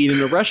trying to eat in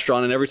a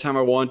restaurant, and every time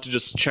I wanted to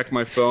just check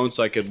my phone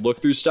so I could look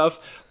through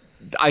stuff,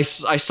 I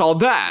saw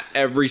that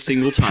every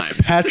single time.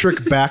 Patrick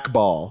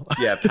backball.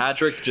 Yeah,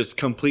 Patrick just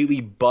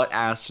completely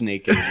butt-ass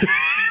naked,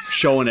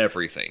 showing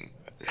everything.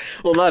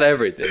 Well, not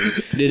everything.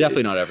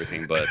 Definitely not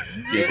everything, but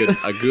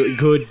a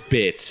good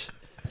bit.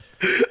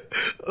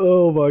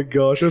 Oh my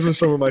gosh, those are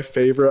some of my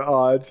favorite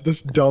odds.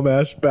 This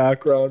dumbass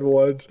background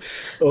ones.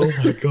 Oh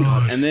my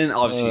god. And then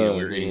obviously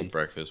we were eating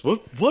breakfast.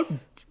 What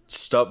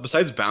stuff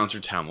besides Bouncer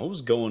Town? What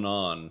was going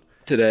on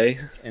Today?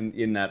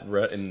 at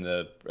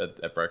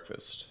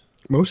breakfast?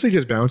 Mostly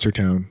just Bouncer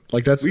Town.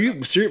 Like that's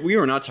We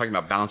were not talking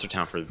about Bouncer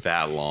Town for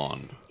that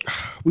long.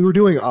 we were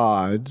doing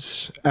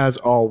odds as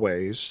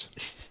always.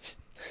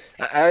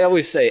 I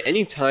always say,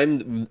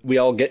 anytime we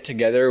all get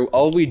together,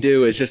 all we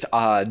do is just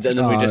odds, and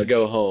then we just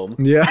go home.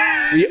 Yeah.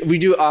 We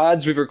do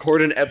odds, we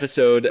record an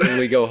episode, and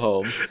we go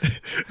home.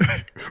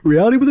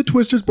 Reality with the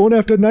Twisters, born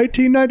after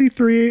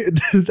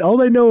 1993. All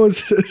they know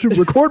is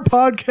record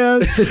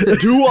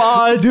podcasts, Do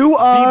odds,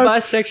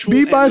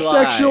 be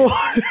bisexual,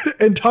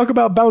 and talk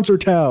about Bouncer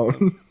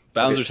Town.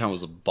 Bouncer Town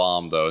was a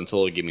bomb though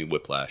until it gave me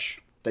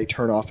whiplash. They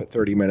turn off at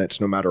 30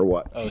 minutes no matter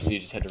what. Oh, so you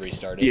just had to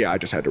restart it? Yeah, I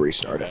just had to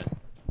restart it. Okay.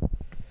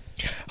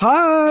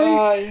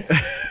 Hi.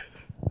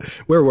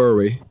 Where were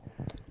we?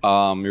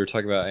 We were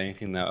talking about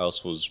anything that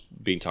else was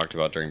being talked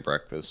about during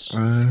breakfast.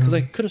 Because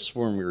I could have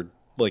sworn we were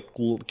like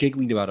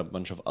giggling about a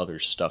bunch of other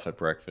stuff at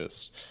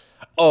breakfast.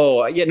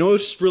 Oh, yeah, no, it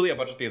was just really a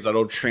bunch of things that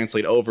don't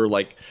translate over.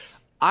 Like,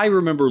 I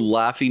remember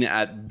laughing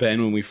at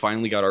Ben when we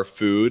finally got our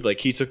food.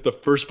 Like, he took the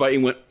first bite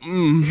and went,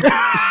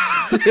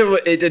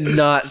 It did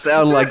not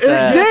sound like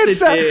that.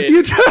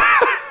 It did.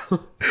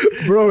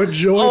 Bro,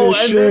 enjoy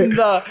this shit.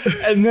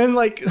 And then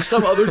like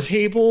some other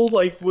table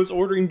like was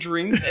ordering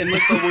drinks and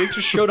like the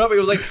waitress showed up. It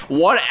was like,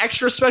 one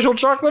extra special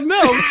chocolate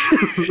milk.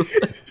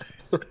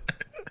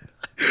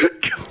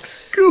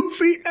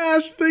 Goofy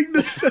ass thing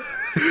to say.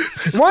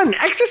 One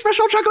extra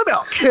special chocolate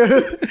milk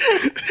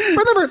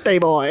for the birthday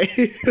boy.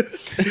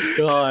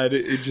 God,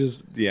 it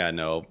just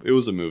it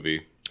was a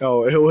movie.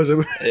 Oh, it was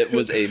a. It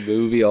was a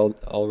movie,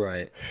 all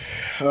right.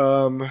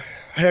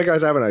 Hey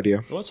guys, I have an idea.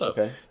 What's up?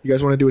 Okay. You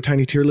guys want to do a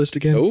tiny tier list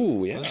again?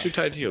 Oh, yeah. Let's do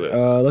tiny tier list.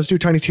 Let's do a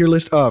tiny tier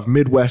list of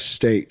Midwest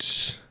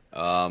states.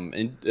 Do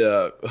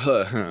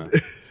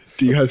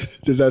you guys?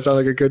 Does that sound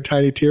like a good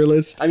tiny tier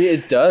list? I mean,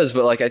 it does,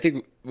 but like I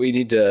think we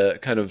need to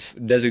kind of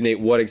designate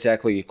what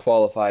exactly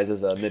qualifies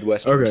as a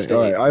Midwestern state.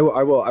 All right. I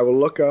will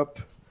look up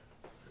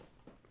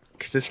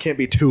because this can't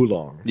be too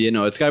long.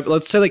 It's got.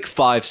 Let's say like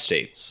 5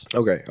 states.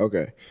 Okay.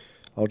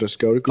 I'll just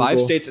go to Google.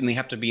 5 states, and they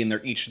have to be in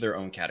each of their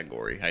own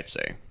category. I'd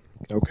say.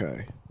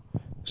 Okay.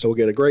 So we'll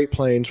get a Great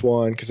Plains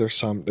one because there's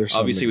some.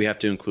 Obviously, we have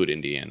to include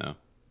Indiana.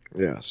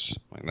 Yes.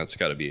 Like, that's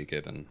got to be a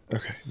given.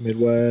 Okay.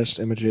 Midwest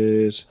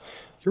images.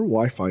 Your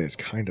Wi-Fi is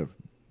kind of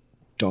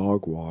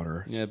dog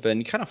water. Yeah, Ben,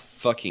 you kind of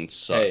fucking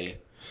suck. Hey.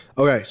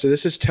 Okay, so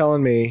this is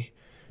telling me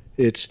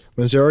it's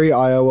Missouri,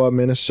 Iowa,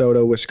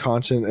 Minnesota,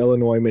 Wisconsin,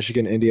 Illinois,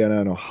 Michigan,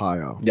 Indiana, and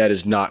Ohio. That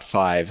is not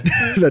 5.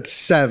 That's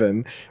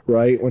 7,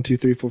 right? 1, 2,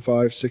 3, 4,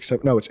 5, 6,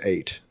 7. No, it's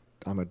 8.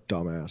 I'm a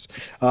dumbass.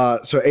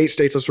 So 8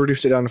 states. Let's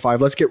reduce it down to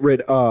 5. Let's get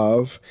rid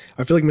of.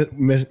 I feel like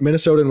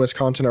Minnesota and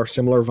Wisconsin are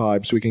similar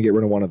vibes, so we can get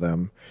rid of one of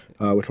them.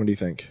 Which one do you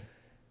think?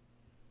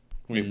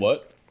 Wait,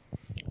 what?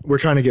 We're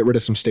trying to get rid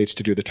of some states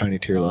to do the tiny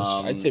tier list.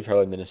 I'd say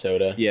probably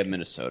Minnesota. Yeah,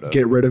 Minnesota.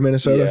 Get rid of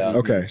Minnesota? Yeah.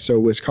 Okay, so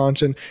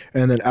Wisconsin.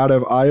 And then out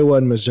of Iowa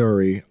and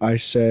Missouri, I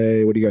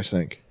say, what do you guys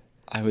think?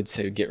 I would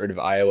say get rid of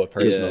Iowa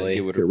personally.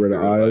 Yeah, Get rid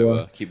of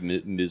Iowa. Keep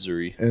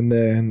Missouri. And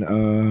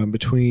then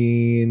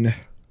between...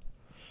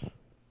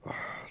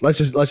 Let's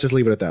just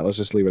leave it at that.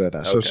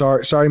 Okay. So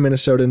sorry,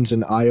 Minnesotans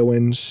and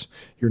Iowans,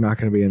 you're not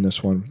going to be in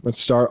this one. Let's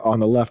start on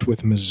the left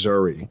with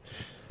Missouri.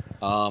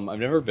 I've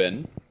never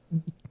been.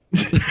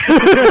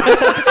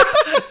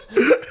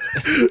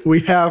 We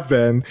have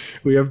been.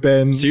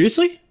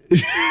 Seriously? I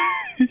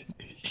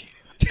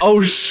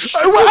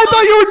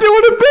thought you were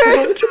doing a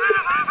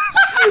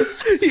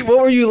bit. What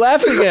were you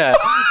laughing at?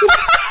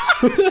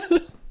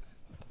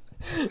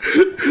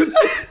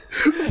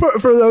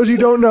 For those who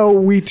don't know,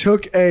 we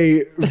took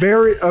a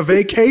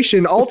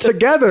vacation all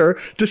together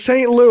to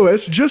St.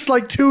 Louis just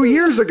like 2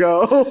 years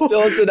ago.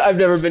 Dylan said, I've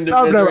never been to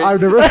Missouri.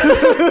 I've never.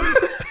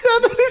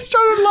 Then he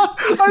started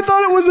laughing. I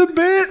thought it was a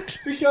bit.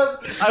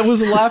 Because I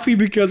was laughing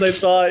because I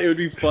thought it would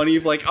be funny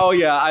if like, oh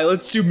yeah,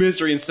 let's do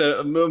Missouri instead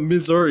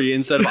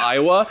of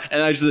Iowa,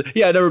 and I just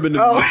I've never been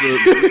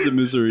to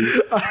Missouri.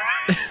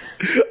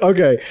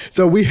 Okay,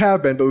 so we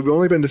have been, but we've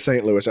only been to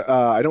St. Louis.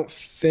 I don't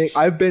think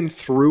I've been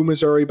through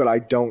Missouri, but I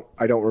don't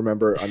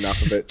remember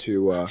enough of it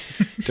to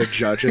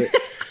judge it.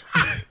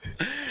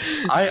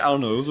 I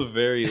don't know. It was a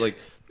very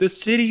the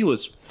city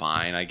was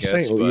fine, I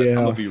guess, but I'm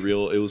gonna be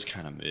real. It was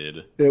kind of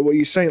mid. Yeah, well,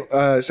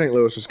 St.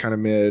 Louis was kind of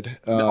mid.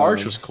 The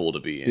Arch was cool to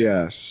be in.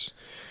 Yes,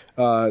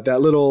 that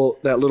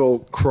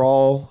little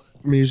crawl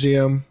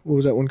museum. What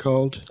was that one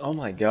called? Oh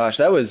my gosh,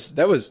 that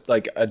was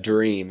like a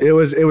dream. It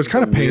was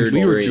kind of painful.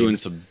 We were doing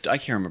I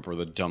can't remember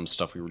the dumb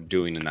stuff we were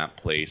doing in that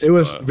place. It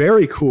was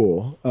very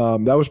cool.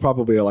 That was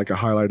probably a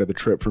highlight of the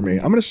trip for me.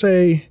 I'm gonna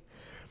say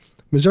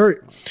Missouri.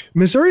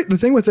 The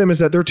thing with them is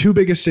that their 2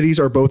 biggest cities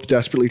are both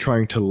desperately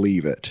trying to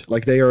leave it.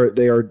 Like they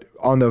are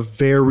on the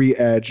very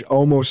edge,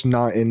 almost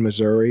not in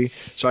Missouri.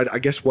 So I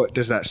guess what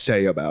does that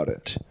say about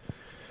it?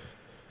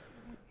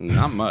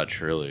 Not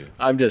much, really.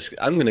 I'm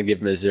gonna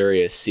give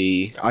Missouri a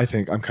C. I'm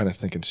kind of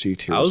thinking C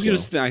tier. I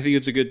think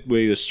it's a good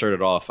way to start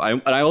it off. I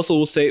also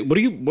will say, what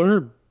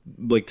are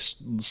like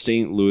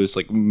St. Louis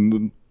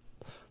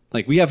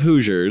like we have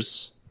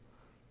Hoosiers,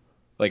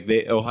 like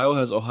Ohio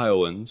has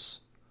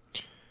Ohioans,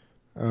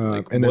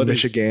 and then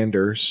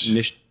Michiganders.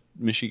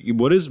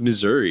 What is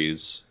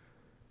Missouri's?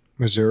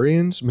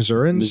 Missourians?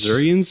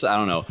 I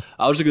don't know.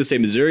 I was just gonna say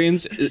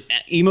Missourians.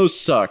 Emo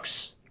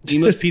sucks.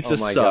 Emo's pizza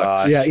sucks.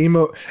 gosh. Yeah,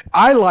 Emo.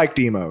 I liked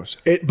Emo's,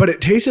 but it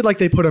tasted like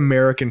they put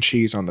American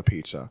cheese on the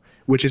pizza,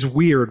 which is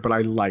weird, but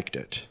I liked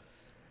it.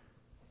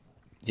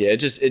 Yeah, it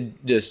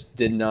just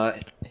did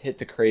not hit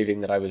the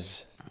craving that I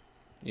was,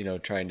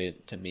 trying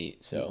to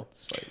meet. So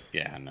it's like,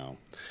 yeah, no.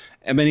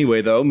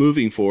 Anyway, though,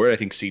 moving forward, I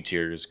think C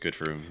tier is good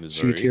for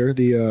Missouri. C tier,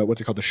 the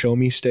what's it called? The Show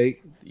Me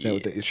State. Is that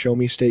what the Show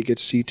Me State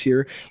gets C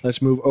tier? Let's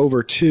move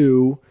over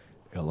to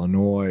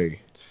Illinois.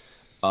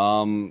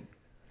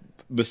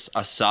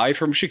 Aside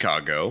from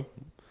Chicago,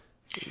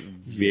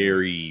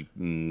 very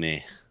meh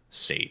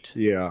state.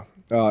 Yeah.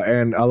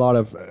 And a lot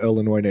of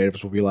Illinois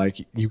natives will be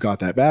like, you got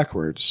that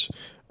backwards.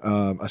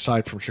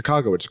 Aside from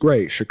Chicago, it's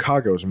great.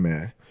 Chicago's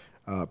meh.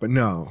 But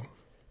no.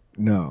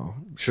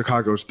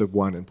 Chicago's the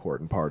one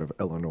important part of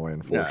Illinois,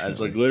 unfortunately. Yeah, it's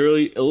like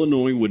literally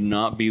Illinois would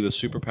not be the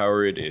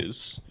superpower it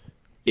is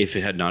if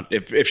it had not.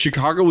 If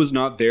Chicago was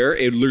not there,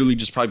 it would literally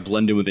just probably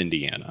blend in with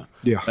Indiana.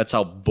 Yeah. That's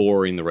how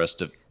boring the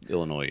rest of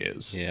Illinois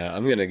is. Yeah,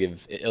 I'm going to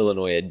give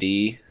Illinois a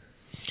D.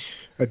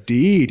 A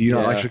D? Do you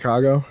not like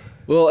Chicago?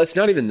 Well, it's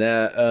not even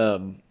that.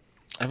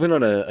 I went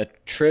on a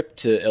trip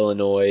to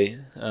Illinois,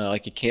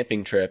 like a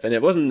camping trip, and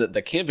it wasn't that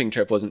the camping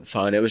trip wasn't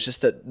fun. It was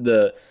just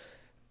that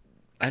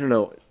I don't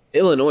know,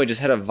 Illinois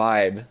just had a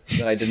vibe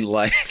that I didn't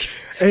like.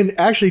 And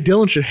actually,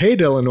 Dylan should hate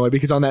Illinois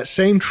because on that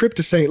same trip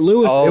to St.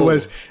 Louis,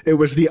 it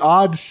was the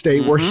odds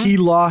state where he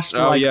lost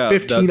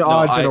 15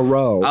 odds in a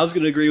row. I was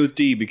going to agree with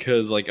D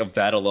because of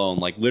that alone.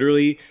 Like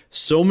literally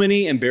so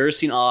many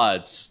embarrassing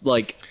odds.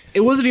 Like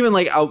it wasn't even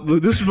like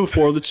this was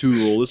before the 2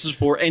 rule. This was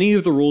before any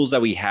of the rules that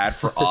we had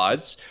for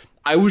odds.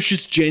 I was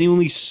just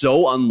genuinely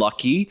so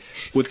unlucky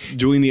with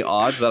doing the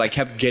odds that I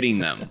kept getting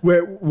them.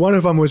 One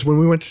of them was when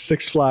we went to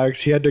Six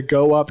Flags. He had to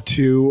go up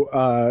to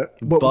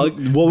what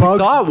we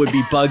thought would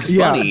be Bugs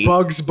Bunny. Yeah,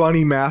 Bugs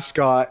Bunny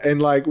mascot. And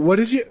what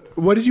did you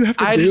have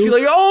to do? I just be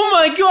like, oh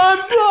my god,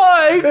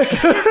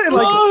 Bugs!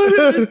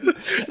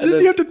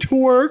 Then you have to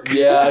twerk.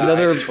 Yeah,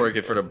 another twerk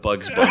in front of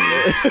Bugs Bunny.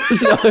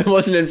 No, it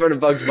wasn't in front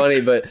of Bugs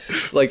Bunny, but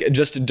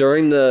just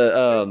during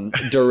the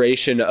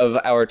duration of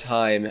our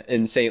time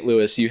in St.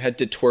 Louis, you had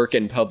to twerk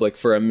in public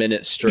for a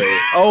minute straight.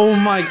 Oh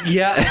my,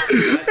 yeah.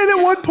 And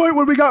at one point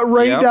when we got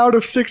rained out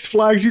of Six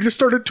Flags, you just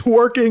started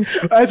twerking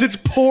as it's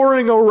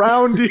pouring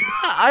around you.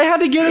 I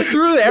had to get it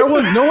through there.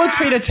 No one's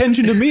paying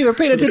attention to me. They're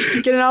paying attention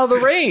to getting out of the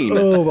rain.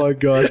 Oh my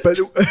gosh. But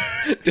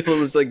Dylan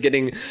was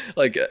getting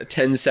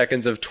 10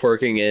 seconds of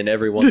twerking in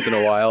every once in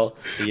a while.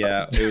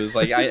 Yeah. It was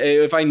like,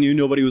 if I knew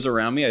nobody was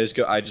around me, I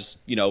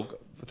just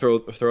throw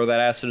that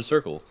ass in a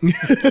circle.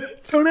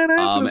 Throw that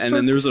ass and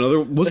then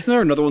wasn't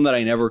there another one that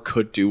I never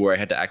could do where I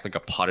had to act like a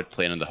potted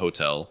plant in the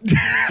hotel?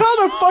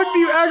 How the fuck do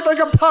you act like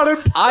a potted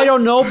plant? I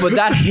don't know, but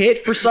that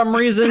hit for some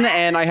reason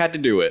and I had to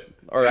do it.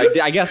 Or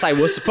I guess I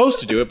was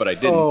supposed to do it, but I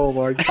didn't. Oh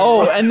my god.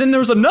 Oh, and then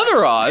there was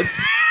another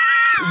odds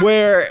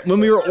where when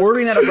we were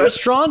ordering at a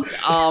restaurant,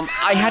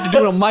 I had to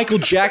do a Michael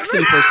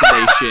Jackson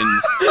impersonation.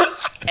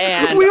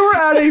 And we were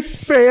at a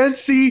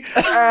fancy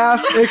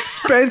ass,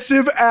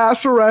 expensive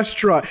ass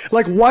restaurant,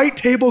 like white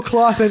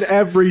tablecloth and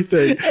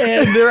everything.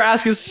 And they're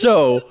asking,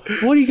 so,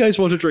 what do you guys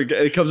want to drink?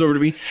 And it comes over to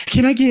me,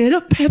 can I get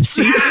a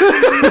Pepsi?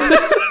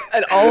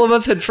 And all of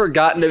us had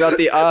forgotten about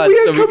the odds.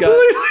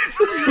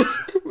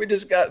 We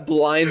just got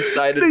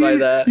blindsided by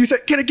that. You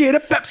said, can I get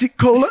a Pepsi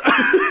Cola?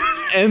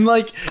 And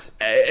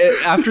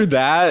after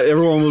that,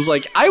 everyone was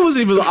like, I was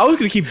going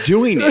to keep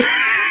doing it.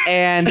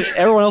 And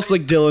everyone else was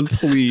like, Dylan,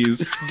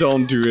 please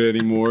don't do it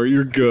anymore.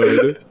 You're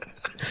good.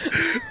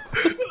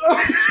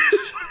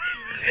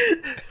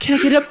 Can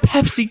I get a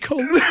Pepsi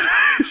Cola?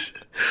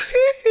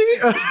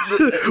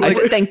 I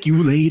said, thank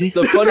you, lady.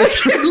 The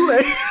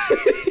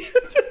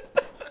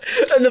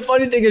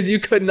funny thing is you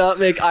could not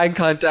make eye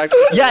contact.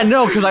 Yeah,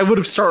 no, because I would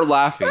have started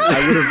laughing.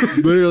 I would have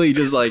literally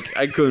just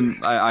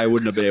I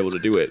wouldn't have been able to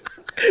do it.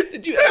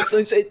 Did you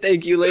actually say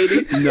thank you, lady?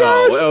 No.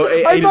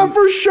 Yes, I thought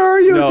for sure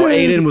you did. No,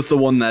 Aiden was the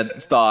one that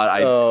thought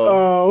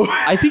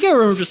I think I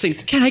remember just saying,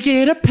 can I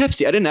get a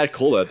Pepsi? I didn't add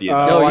cola at the end.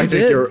 No, I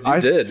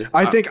did.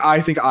 I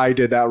think I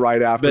did that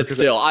right after. But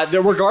still,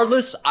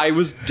 regardless, I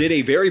did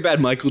a very bad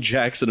Michael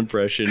Jackson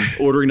impression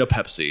ordering a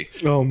Pepsi.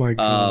 Oh my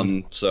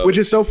god. Which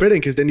is so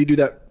fitting because didn't he do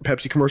that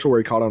Pepsi commercial where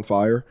he caught on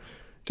fire?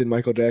 Did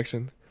Michael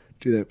Jackson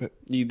do that?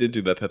 He did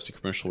do that Pepsi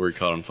commercial where he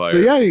caught on fire. So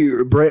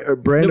yeah, brand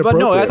appropriate. But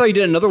no, I thought he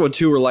did another one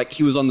too where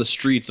he was on the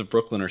streets of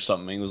Brooklyn or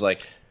something. He was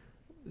like,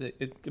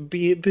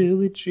 be it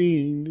Billie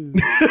Jean.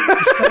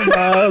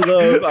 My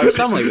love. Or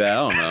something like that.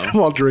 I don't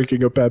know. While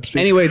drinking a Pepsi.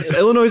 Anyway,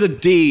 Illinois is a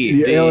D.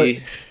 Yeah,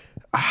 D.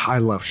 I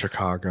love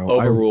Chicago.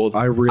 Overruled.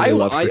 I really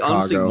love Chicago. I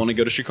honestly want to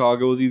go to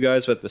Chicago with you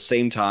guys, but at the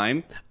same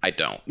time, I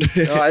don't.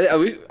 I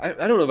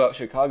don't know about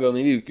Chicago.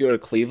 Maybe you go to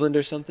Cleveland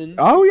or something.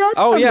 Oh yeah.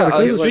 Oh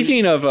yeah.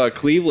 Speaking of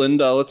Cleveland,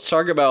 let's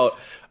talk about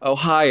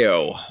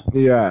Ohio.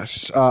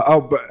 Yes.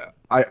 But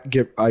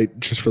I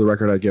just for the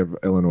record, I give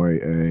Illinois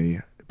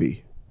a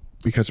B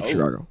because of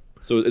Chicago.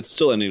 So it's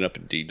still ending up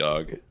in D,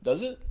 dog.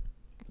 Does it?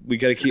 We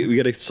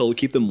gotta still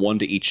keep them one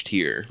to each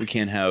tier. We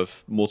can't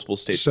have multiple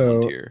states in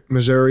one tier.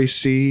 Missouri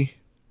C,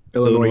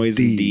 Illinois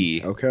D.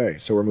 D. Okay,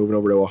 so we're moving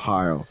over to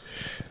Ohio.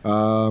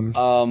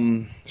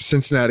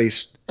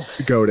 Cincinnati's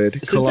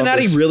goated.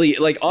 Cincinnati Columbus. really,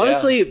 like,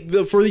 honestly,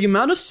 for the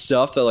amount of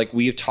stuff that like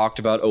we've talked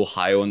about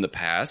Ohio in the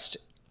past,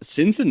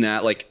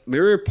 Cincinnati, like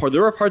there are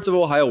parts of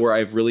Ohio where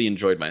I've really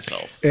enjoyed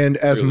myself. And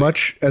as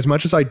much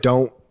as I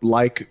don't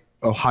like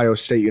Ohio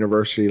State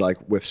University, like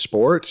with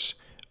sports,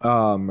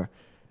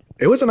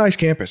 it was a nice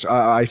campus.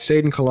 I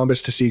stayed in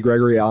Columbus to see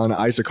Gregory Allen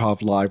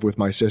Isaacov live with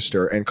my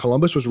sister, and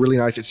Columbus was really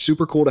nice. It's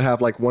super cool to have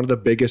like one of the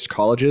biggest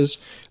colleges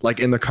like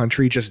in the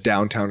country just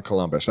downtown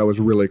Columbus. That was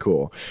really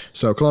cool.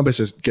 So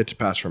Columbus gets a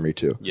pass for me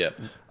too. Yeah.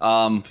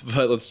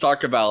 But let's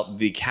talk about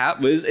the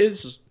cap.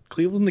 Is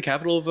Cleveland the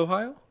capital of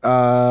Ohio?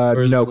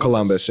 No,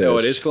 Columbus is. No,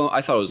 it is Columbus.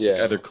 I thought it was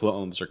either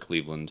Columbus or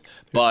Cleveland.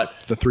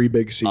 But the three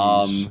big C's.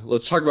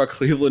 Let's talk about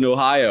Cleveland,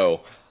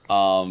 Ohio,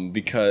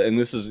 because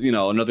this is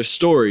another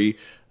story.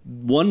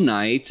 One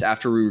night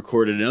after we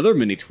recorded another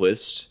mini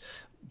twist,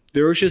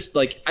 there was just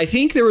like, I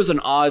think there was an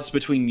odds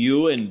between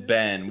you and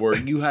Ben where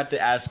you had to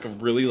ask a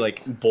really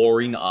like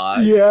boring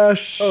odds.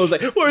 Yes. I was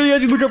like, why do you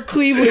have to look up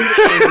Cleveland?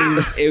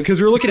 Because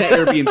we were looking at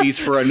Airbnbs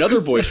for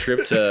another boys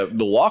trip to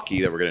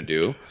Milwaukee that we're going to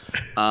do.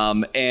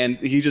 And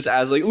he just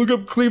asked like, look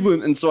up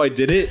Cleveland. And so I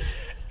did it.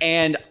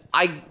 And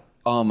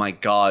oh my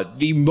God,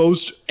 the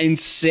most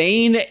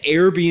insane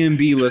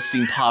Airbnb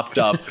listing popped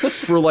up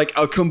for like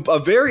a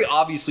very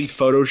obviously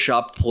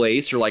photoshopped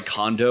place or like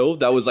condo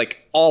that was like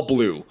all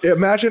blue.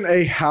 Imagine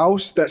a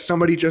house that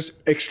somebody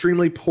just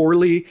extremely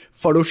poorly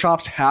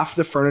photoshops half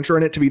the furniture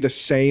in it to be the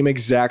same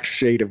exact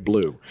shade of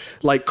blue,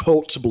 like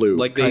Colt's blue.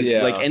 Like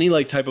they like any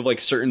like type of like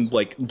certain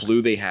like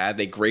blue they had,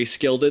 they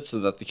grayscaled it so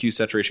that the hue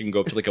saturation can go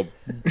up to like a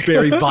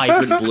very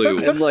vibrant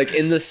blue. And like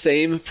in the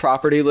same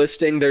property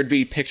listing, there'd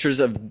be pictures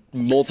of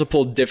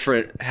multiple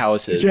different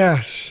houses.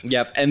 Yes.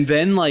 Yep. And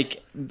then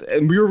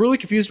and we were really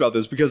confused about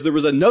this because there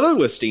was another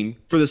listing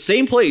for the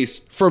same place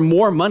for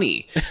more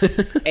money.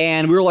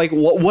 And we were like,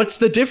 what's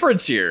the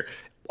difference here?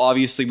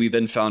 Obviously, we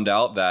then found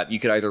out that you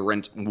could either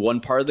rent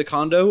one part of the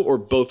condo or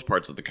both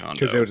parts of the condo.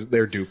 Because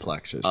they're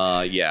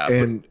duplexes. Yeah.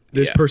 And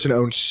this person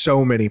owns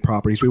so many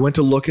properties. We went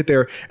to look at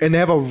and they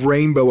have a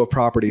rainbow of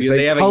properties. Yeah,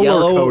 they have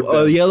yellow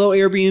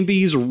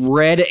Airbnbs,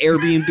 red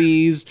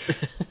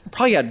Airbnbs,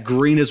 probably had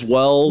green as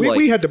well.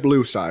 We had the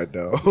blue side,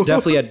 though.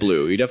 Definitely had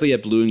blue. You definitely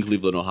had blue in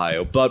Cleveland,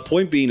 Ohio. But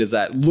point being is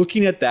that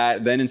looking at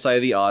that, then inside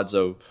of the odds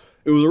of,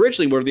 it was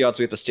originally what are the odds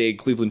we have to stay in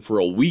Cleveland for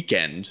a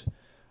weekend.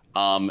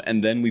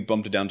 And then we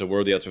bumped it down to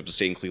where are the odds we have to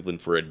stay in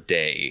Cleveland for a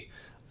day.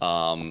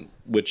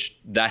 Which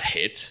that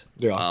hit.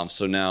 Yeah.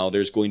 So now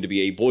there's going to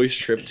be a boys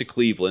trip to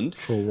Cleveland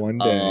for one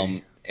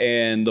day.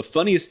 And the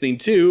funniest thing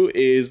too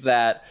is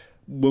that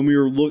when we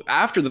were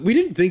we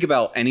didn't think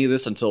about any of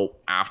this until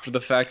after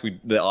the fact.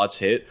 The odds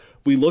hit.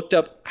 We looked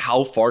up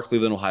how far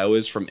Cleveland, Ohio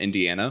is from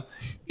Indiana.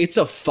 It's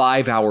a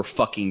 5-hour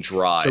fucking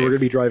drive. So we're gonna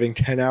be driving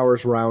 10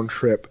 hours round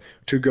trip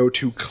to go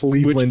to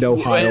Cleveland,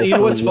 Ohio. You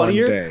know what's for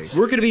funnier? One day.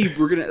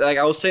 We're gonna like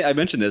I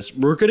mentioned this.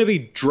 We're gonna be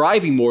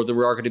driving more than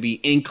we are gonna be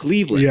in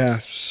Cleveland.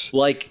 Yes.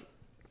 Like,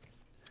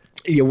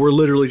 yeah, we're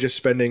literally just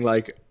spending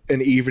like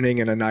an evening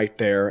and a night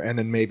there, and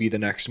then maybe the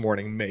next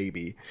morning,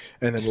 and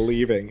then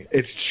leaving.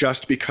 It's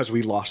just because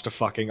we lost a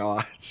fucking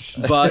odds.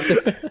 But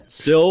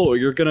still,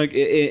 you're gonna,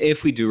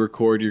 if we do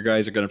record, you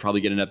guys are gonna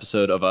probably get an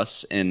episode of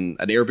us in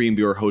an Airbnb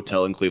or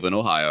hotel in Cleveland,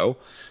 Ohio.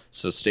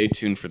 So stay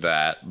tuned for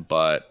that.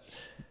 But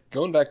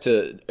going back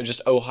to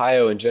just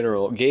Ohio in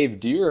general, Gabe,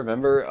 do you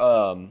remember?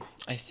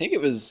 I think it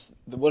was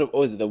what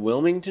was it? The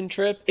Wilmington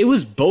trip. It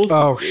was both.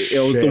 Oh, it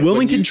was the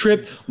Wilmington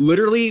trip.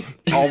 Literally,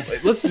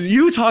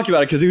 you talk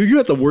about it because you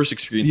had the worst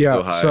experience. Yeah.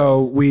 With Ohio.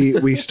 So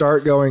we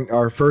start going.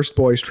 Our first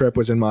boys trip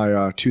was in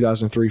my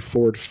 2003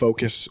 Ford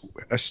Focus,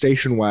 a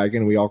station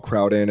wagon. We all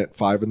crowd in at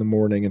 5 a.m.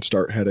 and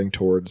start heading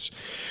towards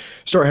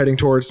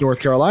North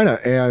Carolina.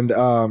 And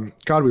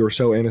God, we were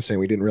so innocent.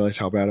 We didn't realize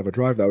how bad of a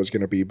drive that was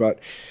going to be. But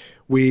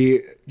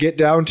we get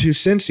down to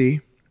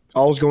Cincy.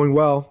 All's going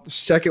well. The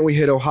second we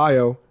hit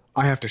Ohio,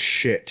 I have to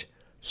shit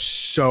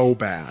so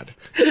bad.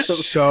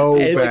 So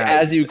bad. Like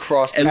as you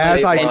cross the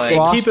as I line.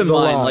 crossed keep in the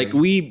mind, line. like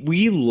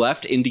we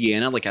left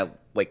Indiana like at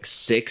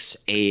 6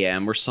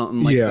 a.m. or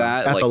something like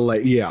that. At like the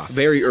late,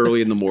 very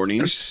early in the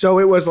morning. So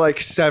it was like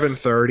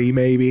 7:30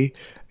 maybe.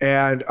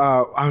 And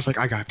I was like,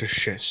 I have to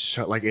shit.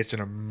 So like it's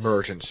an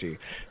emergency.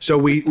 So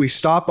we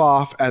stop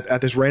off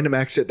at this random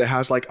exit that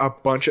has like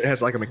it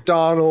has like a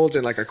McDonald's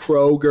and like a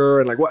Kroger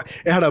and like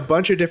it had a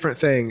bunch of different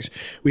things.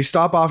 We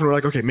stop off and we're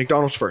like, okay,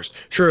 McDonald's first.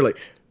 Surely.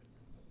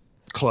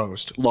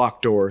 closed,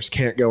 locked doors,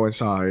 can't go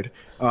inside.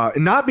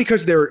 Not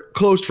because they're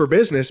closed for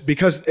business,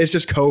 because it's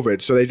just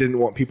COVID, so they didn't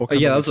want people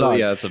coming inside.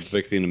 That's a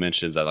big thing to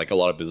mention, is that like a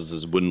lot of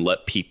businesses wouldn't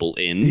let people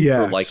in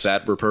Yes. for like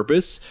that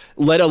purpose,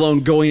 let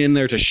alone going in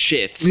there to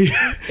shit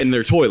in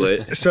their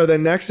toilet. So the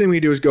next thing we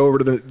do is go over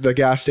to the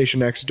gas station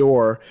next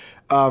door.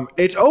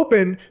 It's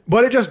open,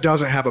 but it just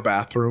doesn't have a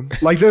bathroom.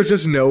 Like there's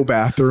just no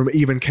bathroom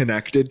even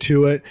connected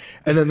to it.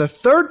 And then the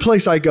third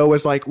place I go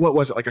is like, what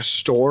was it? Like a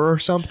store or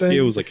something?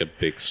 It was like a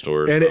big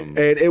store. And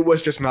it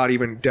was just not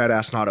even dead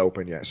ass not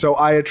open yet. So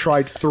I had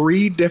tried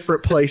 3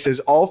 different places,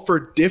 all for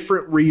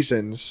different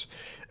reasons.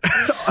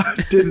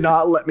 Did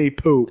not let me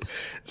poop.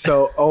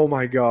 So, oh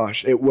my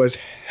gosh, it was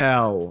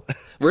hell.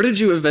 Where did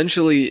you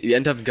eventually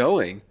end up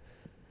going?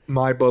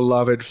 My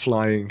beloved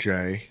Flying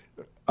J.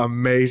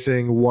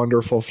 Amazing,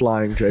 wonderful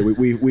Flying J.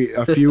 We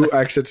a few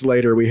exits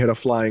later, we hit a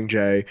Flying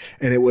J,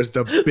 and it was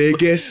the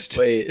biggest,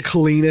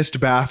 cleanest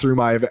bathroom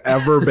I've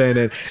ever been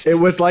in. It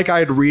was like I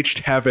had reached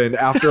heaven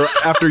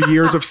after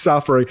years of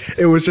suffering.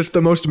 It was just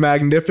the most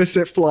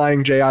magnificent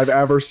Flying J I've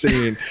ever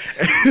seen.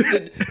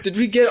 Did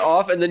we get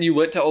off and then you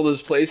went to all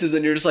those places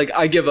and you're just like,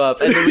 I give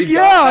up, and then we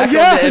got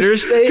back on the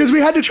interstate? Because we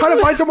had to try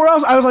to find somewhere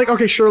else. I was like,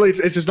 okay, surely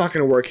it's just not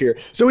going to work here.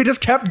 So we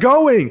just kept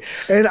going,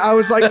 and I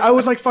was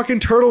like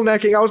fucking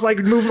turtlenecking. I was like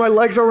moving my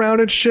legs around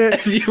and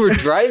shit. You were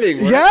driving.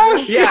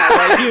 Yes. Yeah,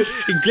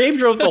 like Gabe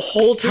drove the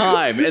whole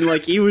time, and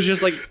like he was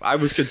just like, I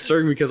was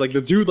concerned because like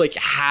the dude like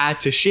had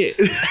to shit.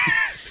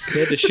 He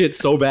had to shit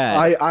so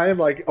bad. I am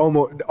like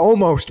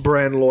almost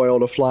brand loyal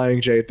to Flying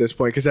J at this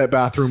point, because that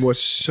bathroom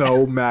was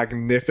so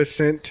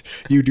magnificent.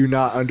 You do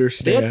not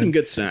understand. They had some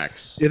good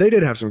snacks. Yeah, they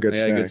did have some good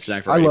snacks. Good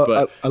snack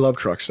variety, I love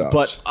truck stops.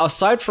 But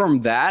aside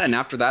from that, and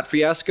after that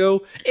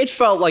fiasco, it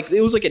felt like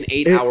it was like an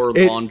 8-hour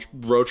long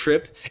road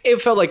trip. It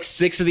felt like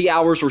 6 of the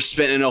hours were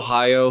spent in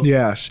Ohio.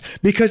 Yes,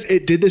 because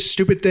it did this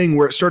stupid thing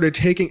where it started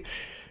taking.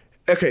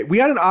 Okay, we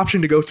had an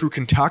option to go through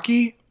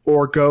Kentucky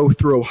or go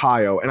through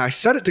Ohio, and I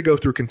set it to go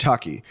through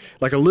Kentucky,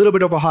 like a little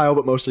bit of Ohio,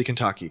 but mostly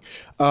Kentucky.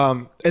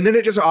 And then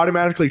it just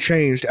automatically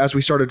changed as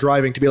we started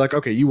driving to be like,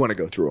 okay, you want to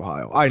go through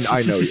Ohio. I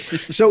know you.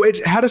 So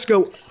it had us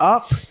go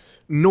up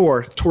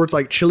north towards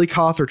like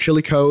Chillicothe or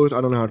Chillicothe.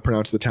 I don't know how to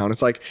pronounce the town.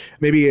 It's like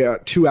maybe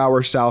 2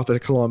 hours south of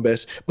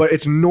Columbus, but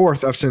it's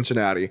north of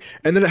Cincinnati.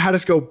 And then it had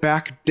us go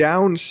back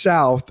down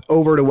south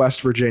over to West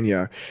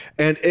Virginia.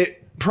 And it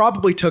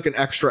probably took an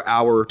extra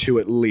hour or 2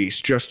 at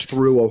least just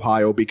through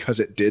Ohio because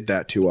it did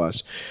that to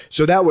us.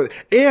 So that was,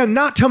 and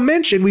not to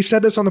mention, we've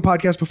said this on the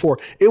podcast before,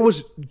 it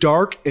was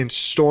dark and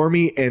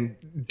stormy and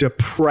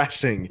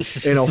depressing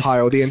in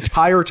Ohio the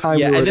entire time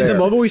we were there. And then the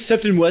moment we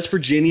stepped in West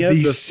Virginia,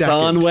 the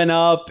sun went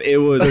up. It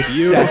was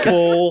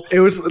beautiful. It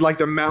was like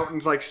the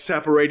mountains like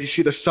separate. You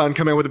see the sun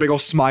coming with a big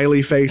old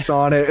smiley face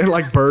on it, and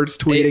like birds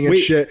tweeting and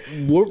shit.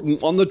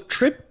 On the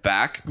trip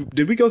back,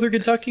 did we go through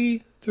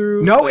Kentucky?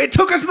 No, it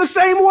took us the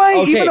same way.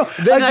 Okay, even though,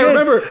 then I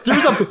remember there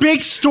was a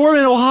big storm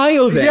in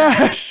Ohio then.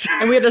 Yes,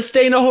 and we had to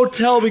stay in a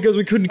hotel because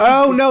we couldn't.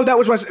 Oh no, that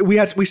was West.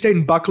 We stayed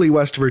in Buckley,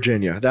 West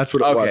Virginia. That's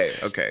what it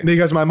was. Okay.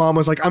 Because my mom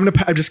was like, I'm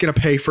just gonna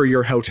pay for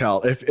your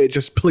hotel. If it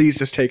please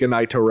just take a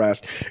night to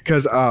rest.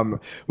 Because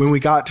when we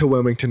got to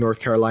Wilmington, North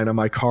Carolina,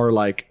 my car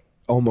like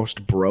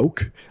almost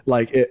broke.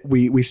 Like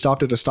we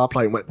stopped at a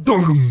stoplight and went.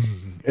 Dong!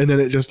 And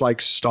then it just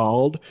like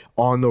stalled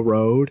on the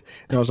road,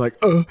 and I was like,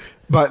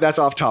 but that's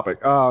off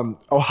topic.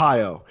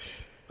 Ohio.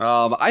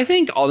 I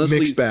think honestly,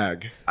 mixed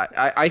bag.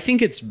 I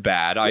think it's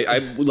bad. I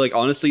like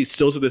honestly,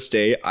 still to this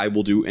day, I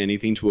will do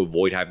anything to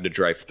avoid having to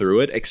drive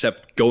through it,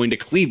 except going to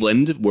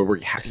Cleveland, where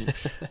we're.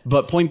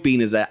 But point being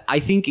is that I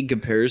think in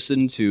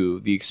comparison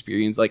to the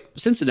experience, like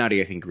Cincinnati,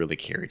 I think really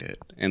carried it,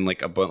 and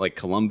like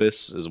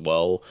Columbus as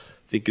well,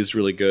 I think is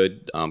really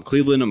good.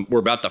 Cleveland, we're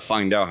about to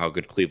find out how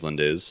good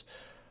Cleveland is.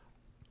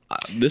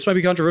 This might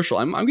be controversial.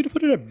 I'm going to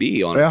put it at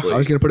B, honestly. Yeah, I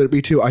was going to put it at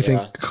B too. I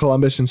think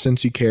Columbus and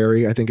Cincy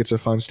carry. I think it's a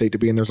fun state to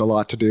be in. There's a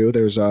lot to do.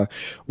 There's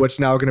what's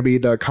now going to be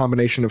the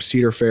combination of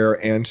Cedar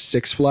Fair and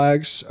Six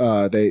Flags.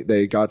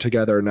 They got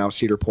together, and now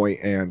Cedar Point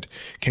and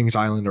Kings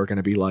Island are going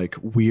to be like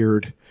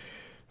weird,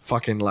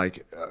 fucking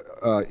like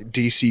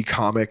DC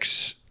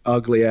Comics,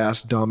 ugly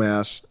ass,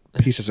 dumbass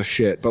pieces of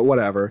shit. But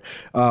whatever.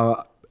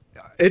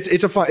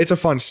 It's a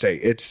fun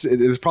state.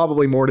 There's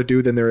probably more to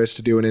do than there is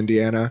to do in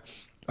Indiana.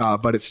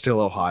 But it's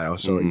still Ohio,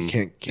 so you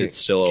can't. It's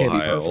still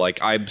Ohio. Like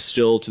I'm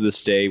still to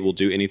this day will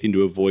do anything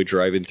to avoid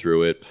driving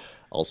through it.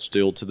 I'll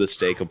still to this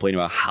day complain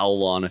about how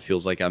long it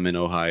feels like I'm in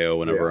Ohio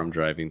whenever I'm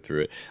driving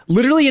through it.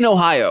 Literally in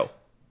Ohio.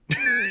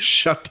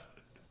 Shut.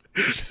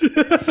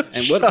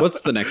 And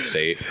what's the next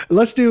state?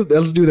 Let's do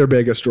their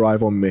biggest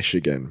rival,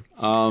 Michigan.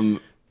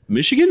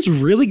 Michigan's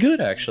really good,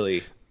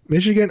 actually.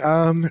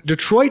 Michigan.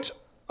 Detroit's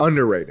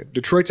underrated.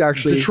 Detroit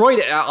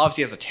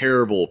obviously has a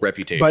terrible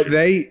reputation. But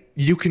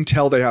you can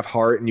tell they have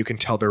heart, and you can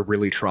tell they're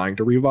really trying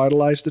to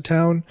revitalize the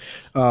town.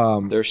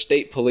 Their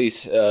state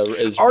police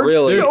is Are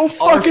really so Our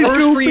fucking first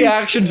goofy.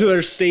 reaction to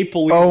their state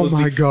police Oh was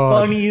my the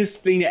God.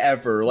 funniest thing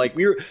ever. Like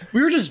we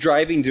were just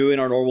driving, doing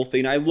our normal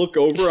thing. I look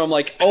over, I'm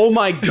like, oh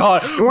my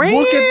God,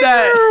 look at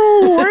that.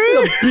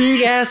 The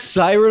big ass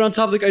siren on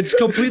top of the car. It's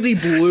completely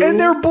blue. And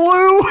they're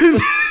blue.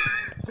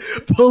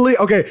 Police.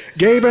 Okay,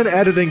 Gabe and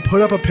editing,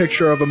 put up a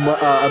picture of a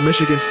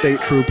Michigan State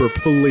trooper,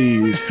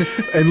 please,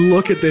 and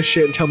look at this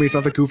shit and tell me it's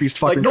not the goofiest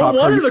fucking like, no cop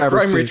car wonder you've the ever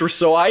crime seen. rates were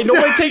so high.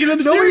 Nobody taking them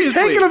Nobody's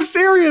seriously. taking them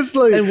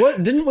seriously. And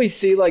what didn't we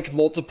see like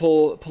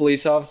multiple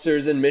police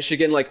officers in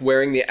Michigan like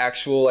wearing the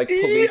actual like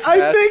police I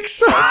hats? think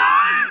so.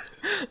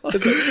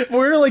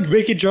 We're like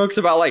making jokes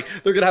about like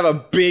they're gonna have a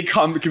big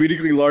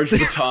comedically large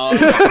baton.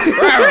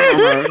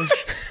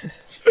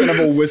 And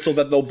have a whistle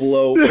that they'll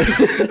blow.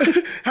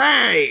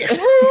 Hey.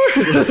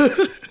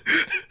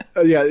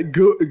 Yeah,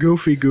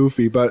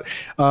 goofy, but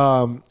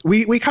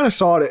we kind of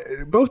saw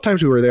it both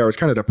times we were there. It was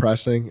kind of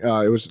depressing.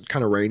 It was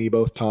kind of rainy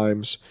both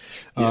times.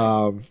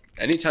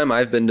 Anytime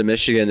I've been to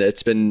Michigan,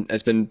 it's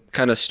been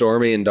kind of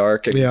stormy and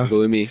dark and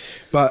gloomy.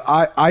 But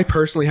I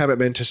personally haven't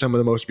been to some of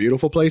the most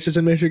beautiful places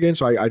in Michigan,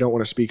 so I don't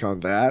want to speak on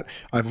that.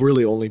 I've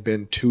really only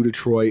been to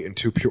Detroit and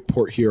to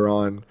Port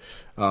Huron.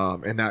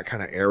 In that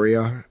kind of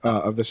area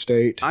of the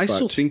state. I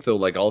still think though,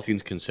 like all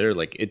things considered,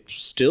 like it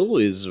still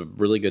is a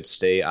really good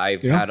state.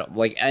 I've had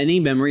like any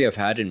memory I've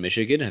had in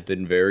Michigan have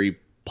been very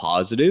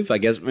positive. I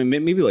guess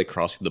maybe like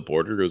crossing the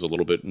border was a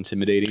little bit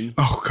intimidating.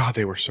 Oh God,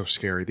 they were so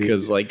scary.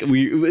 Because like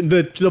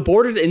the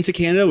border into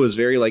Canada was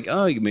very like,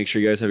 oh, you make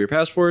sure you guys have your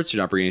passports.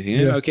 You're not bringing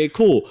anything in. Okay,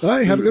 cool. All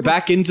right, have a good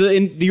back in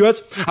the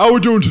U.S. How we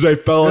doing today,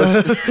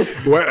 fellas?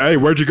 Hey,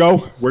 where'd you go?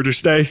 Where'd you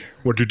stay?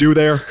 What'd you do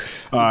there?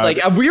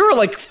 Like we were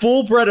like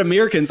full bred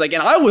Americans, like,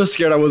 and I was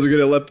scared I wasn't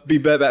gonna be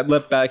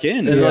let back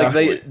in. And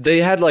like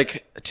they had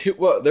like two.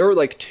 Well, there were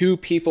like two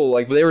people,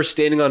 like they were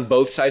standing on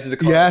both sides of the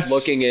car,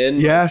 looking in.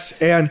 Yes,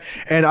 and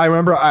I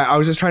remember I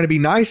was just trying to be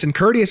nice and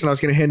courteous, and I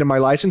was going to hand him my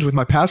license with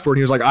my passport. And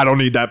he was like, "I don't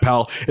need that,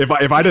 pal. If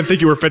I didn't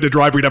think you were fit to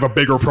drive, we'd have a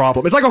bigger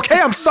problem." It's like, okay,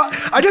 I'm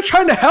just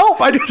trying to help.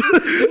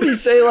 Didn't he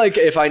say like,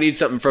 if I need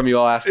something from you,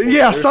 I'll ask for it?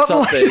 Yeah, something.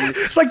 Like,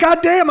 it's like,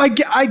 goddamn, I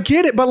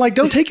get it, but like,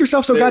 don't take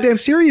yourself so goddamn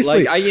seriously.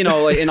 Like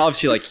and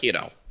obviously, like,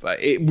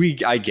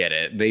 I get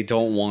it. They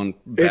don't want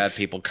bad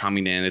people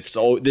coming in. It's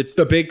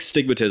the big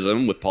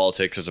stigmatism with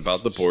politics is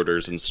about the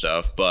borders and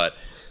stuff. But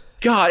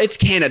God, it's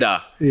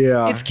Canada.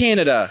 Yeah, it's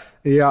Canada.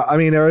 Yeah, I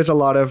mean, there is a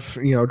lot of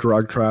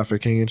drug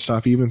trafficking and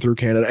stuff even through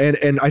Canada,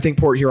 and I think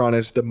Port Huron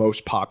is the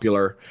most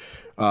popular,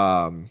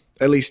 at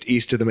least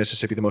east of the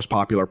Mississippi, the most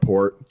popular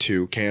port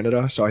to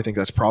Canada. So I think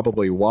that's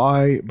probably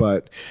why.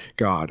 But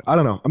God, I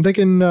don't know. I'm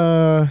thinking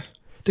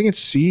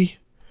C.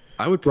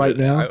 I would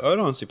now. I would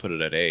honestly put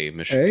it at A.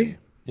 Michigan.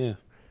 A? Yeah.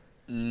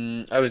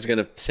 I was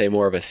gonna say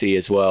more of a C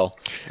as well,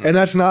 and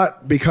that's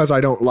not because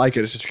I don't like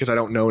it. It's just because I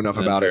don't know enough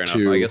about it.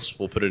 I guess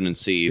we'll put it in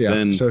C. Yeah,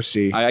 then so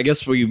C. I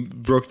guess we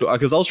broke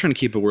because I was trying to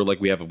keep it where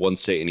like we have one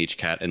state in each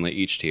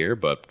each tier,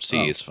 but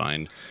C is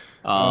fine.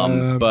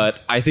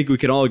 But I think we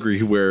can all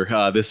agree where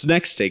this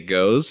next state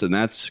goes, and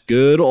that's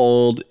good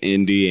old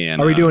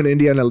Indiana. Are we doing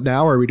Indiana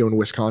now, or are we doing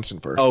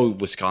Wisconsin first? Oh,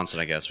 Wisconsin.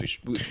 I guess we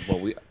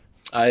should.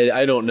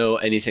 I don't know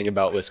anything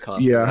about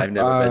Wisconsin. Yeah, I've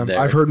never been there.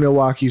 I've heard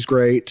Milwaukee's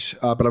great,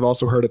 but I've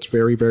also heard it's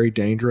very, very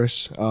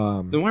dangerous.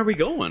 Then why are we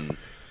going?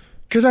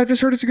 Because I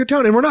just heard it's a good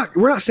town, and we're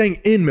not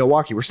staying in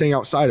Milwaukee. We're staying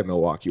outside of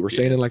Milwaukee. We're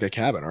staying in like a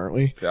cabin, aren't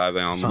we?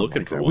 I'm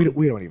looking for one.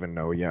 We don't even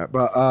know yet.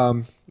 But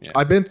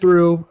I've been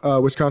through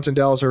Wisconsin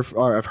Dells, or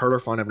I've heard are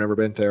fun. I've never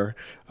been there.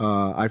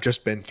 I've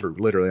just been through.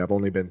 Literally, I've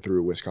only been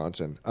through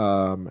Wisconsin.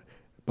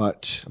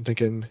 But I'm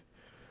thinking,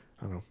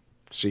 I don't know,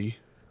 C.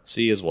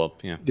 C as well.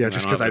 Yeah. Yeah,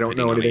 just because I don't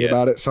know anything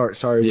about it. Sorry,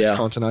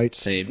 Wisconsinites.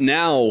 Same.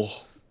 Now,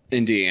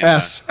 Indiana.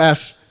 S.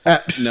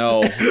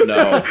 No.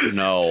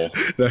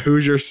 The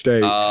Hoosier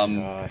State.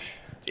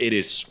 It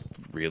is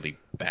really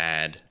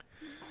bad.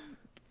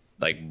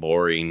 Like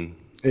boring.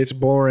 It's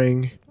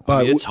boring,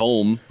 but it's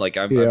home. Like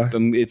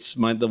it's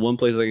the one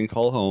place I can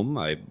call home.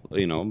 I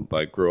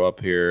grew up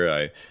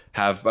here.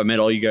 I met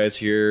all you guys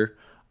here.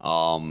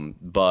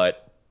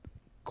 But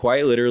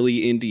quite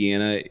literally,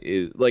 Indiana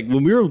is like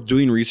when we were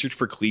doing research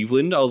for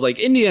Cleveland, I was like,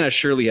 Indiana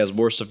surely has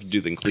more stuff to do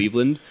than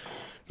Cleveland.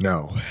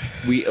 No,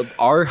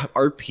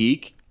 our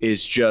peak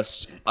is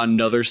just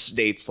another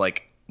state's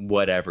like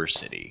whatever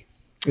city.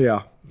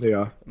 Yeah.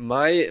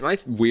 My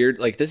weird,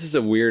 like, this is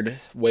a weird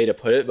way to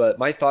put it, but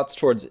my thoughts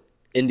towards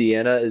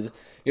Indiana is,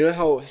 you know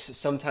how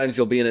sometimes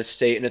you'll be in a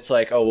state and it's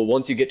like, oh well,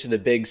 once you get to the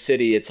big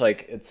city, it's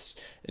like it's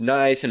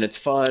nice and it's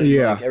fun,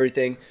 like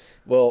everything.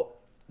 Well,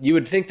 you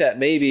would think that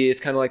maybe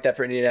it's kind of like that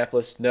for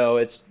Indianapolis. No,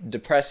 it's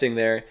depressing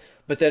there.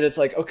 But then it's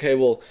like, okay,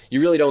 well,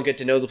 you really don't get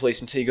to know the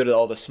place until you go to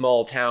all the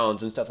small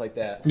towns and stuff like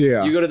that.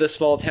 Yeah. You go to the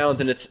small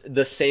towns and it's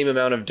the same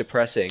amount of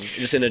depressing,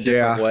 just in a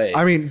different way.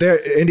 I mean,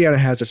 Indiana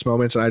has its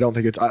moments, and I don't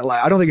think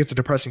it's a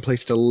depressing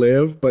place to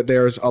live, but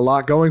there's a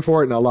lot going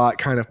for it and a lot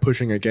kind of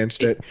pushing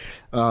against it.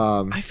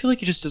 I feel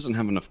like it just doesn't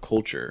have enough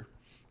culture.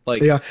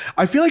 Like, Yeah,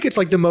 I feel like it's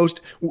like the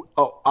most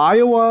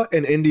Iowa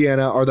and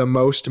Indiana are the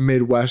most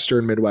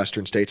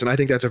Midwestern states, and I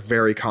think that's a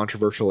very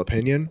controversial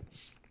opinion.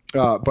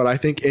 But I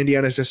think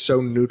Indiana is just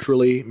so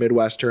neutrally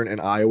Midwestern,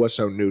 and Iowa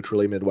so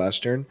neutrally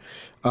Midwestern.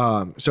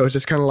 So it's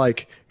just kind of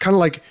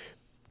like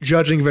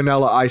judging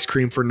vanilla ice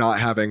cream for not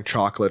having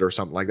chocolate or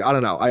something like that. I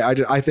don't know.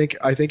 I think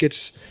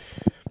it's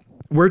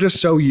we're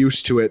just so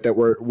used to it that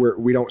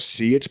we don't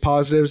see its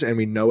positives, and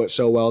we know it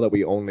so well that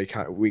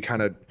we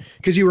kind of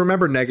because you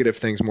remember negative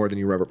things more than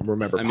you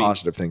remember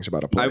positive things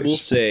about a place. I will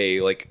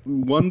say, like,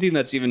 one thing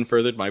that's even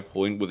furthered my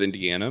point with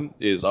Indiana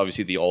is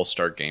obviously the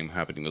All-Star game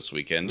happening this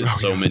weekend. And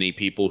so many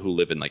people who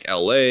live in like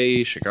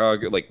LA,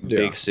 Chicago, like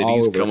big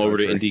cities come over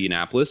to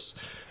Indianapolis.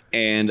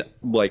 And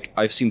like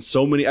I've seen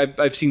so many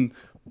I've seen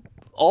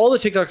all the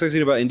TikToks I've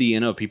seen about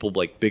Indiana of people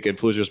like big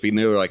influencers being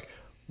there. They're like,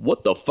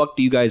 what the fuck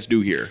do you guys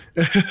do here?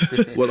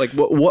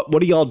 What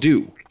do y'all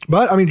do?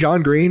 But I mean,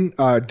 John Green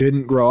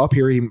didn't grow up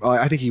here.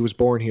 I think he was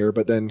born here,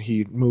 but then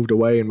he moved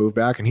away and moved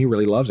back, and he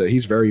really loves it.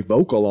 He's very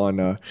vocal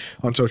on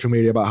social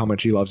media about how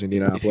much he loves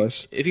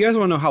Indianapolis. If you guys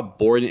want to know how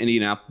boring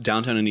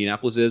downtown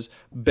Indianapolis is,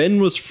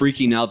 Ben was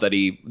freaking out that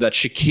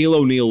Shaquille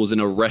O'Neal was in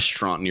a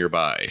restaurant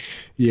nearby.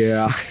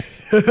 Yeah.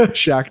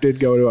 Shaq did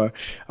go to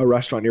a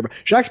restaurant nearby.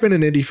 Shaq's been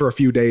in Indy for a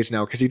few days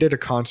now because he did a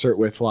concert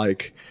with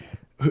like,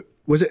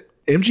 was it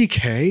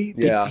MGK?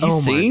 Yeah. He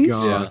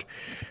sings? My God.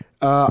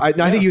 Yeah.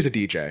 I think he was a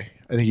DJ.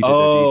 I think he did the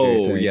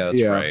DJ thing. Yeah,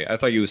 that's right. I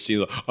thought you was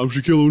seeing, I'm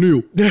Shaquille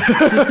O'Neal.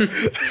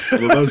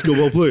 I'm a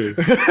basketball player.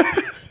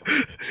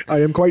 I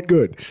am quite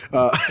good.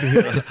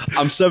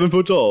 I'm 7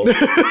 foot tall.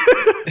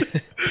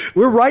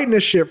 We're writing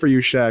this shit for you,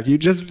 Shaq. You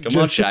just Come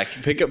on,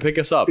 Shaq. Pick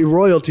us up.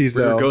 Royalties,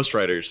 We're though.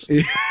 ghostwriters.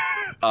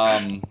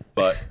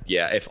 But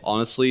yeah, if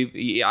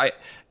honestly,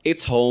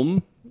 it's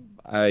home.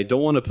 I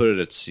don't want to put it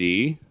at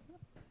C.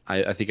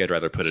 I think I'd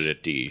rather put it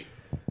at D.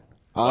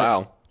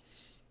 Wow.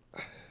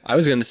 I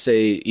was going to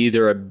say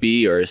either a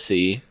B or a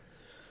C.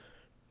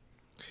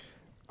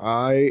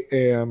 I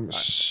am...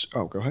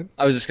 go ahead.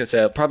 I was just going to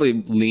say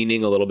probably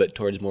leaning a little bit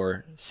towards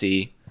more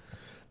C.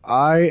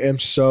 I am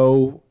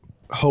so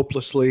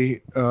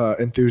hopelessly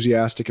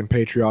enthusiastic and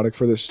patriotic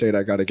for this state.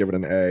 I got to give it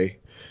an A.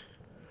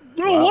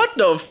 Bro, what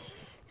the...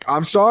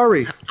 I'm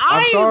sorry.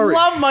 I'm sorry.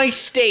 love my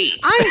state.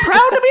 I'm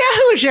proud to be a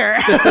Hoosier.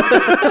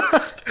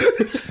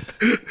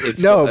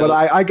 But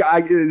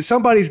I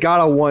somebody's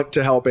got to want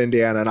to help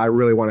Indiana, and I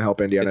really want to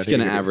help Indiana. It's going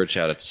to average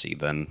out at C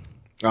then.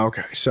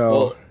 Okay, so...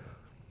 Well,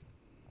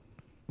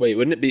 wait,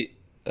 wouldn't it be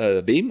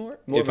B more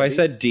if I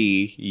said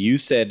D, you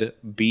said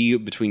B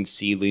between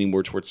C, leaning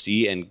more towards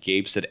C, and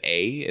Gabe said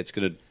A, it's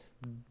going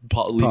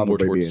to lean more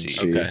towards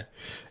C. Okay.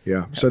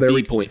 Yeah. So there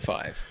we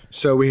 0.5.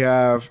 So we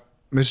have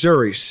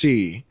Missouri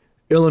C,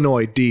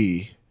 Illinois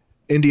D,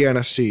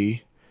 Indiana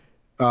C,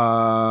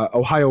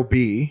 Ohio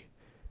B,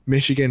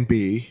 Michigan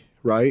B,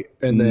 right?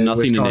 And then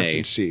Nothing in Wisconsin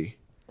A. C.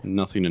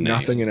 Nothing in A.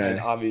 Nothing in And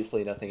A.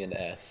 obviously nothing in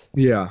S.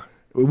 Yeah.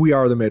 We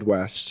are the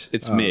Midwest.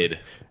 It's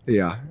mid.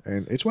 Yeah,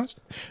 and it's West.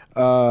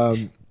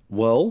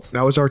 Well,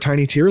 That was our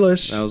tiny tier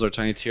list. that was our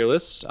tiny tier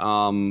list.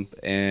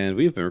 And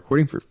we have been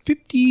recording for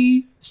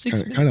 56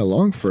 minutes. Kind of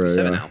long for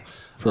 57 a now.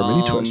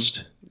 mini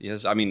twist.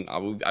 Yes, I mean,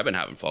 I've been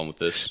having fun with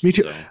this. Me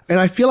too. so.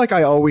 And I feel like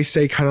I always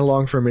say kind of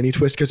long for a mini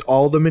twist because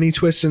all the mini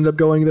twists end up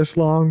going this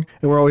long.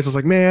 And we're always just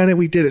like, man,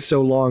 we did it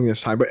so long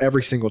this time. But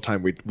every single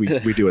time we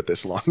do it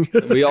this long.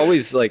 We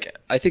always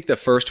I think the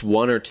first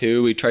one or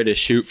two, we try to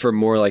shoot for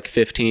more like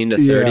 15 to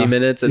 30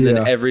 minutes. And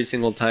then every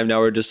single time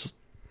now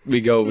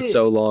we go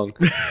so long.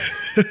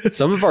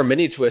 Some of our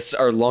mini twists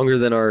are longer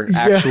than our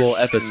actual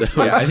episodes.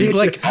 Yeah,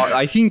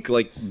 I think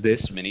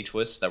this mini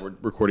twist that we're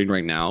recording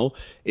right now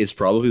is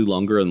probably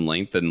longer in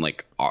length than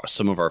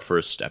some of our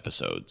first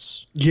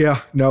episodes.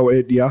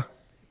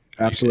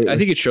 Absolutely. I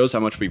think it shows how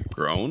much we've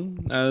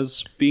grown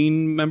as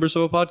being members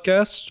of a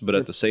podcast, but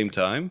at the same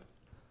time,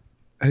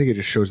 I think it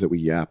just shows that we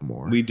yap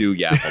more. we do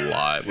yap a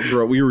lot.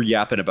 Bro, we were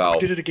yapping about.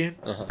 did it again.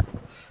 All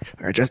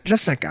right, just a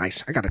sec,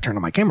 guys. I got to turn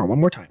on my camera one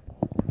more time.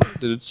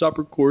 Did it stop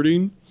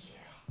recording?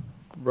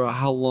 Bro,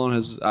 how long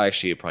has...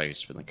 Actually, it probably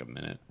just been like a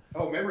minute.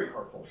 Oh, memory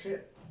card full.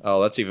 Shit.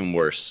 Oh, that's even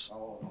worse.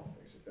 Oh, no,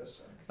 fix it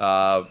this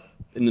sec.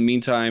 In the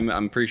meantime,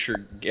 I'm pretty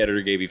sure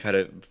Editor Gabe, you've had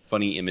a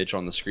funny image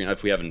on the screen.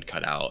 If we haven't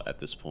cut out at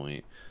this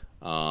point.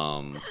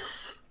 Put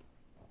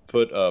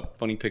a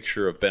funny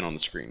picture of Ben on the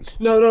screen.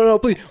 No,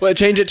 please. Well,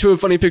 change it to a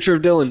funny picture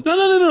of Dylan.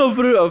 No.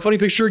 Put a funny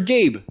picture of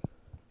Gabe.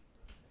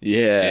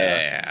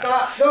 Yeah.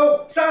 Stop.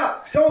 No,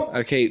 stop. Don't.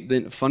 Okay,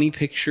 then funny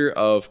picture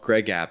of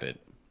Greg Abbott.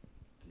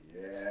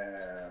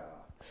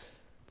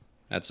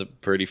 That's a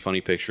pretty funny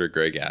picture of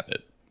Greg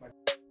Abbott.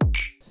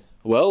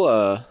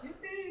 Well,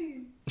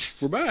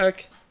 We're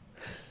back.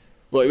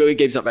 wait,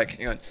 Gabe's not back.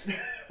 Hang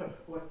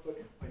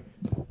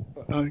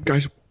on.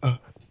 Guys.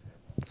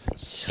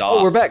 Stop.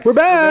 Oh, we're back. We're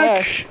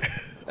back.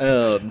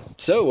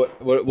 So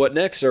what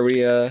next? Are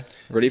we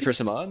ready for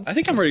some odds? I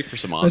think I'm ready for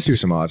some odds. Let's do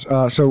some odds.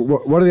 So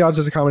what are the odds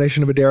as a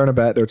combination of a dare and a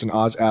bet? There's an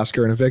odds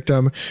asker and a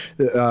victim.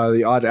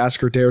 The odds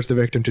asker dares the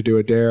victim to do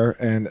a dare,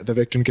 and the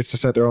victim gets to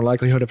set their own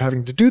likelihood of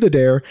having to do the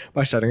dare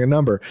by setting a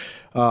number.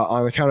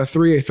 On the count of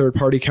 3, a third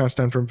party counts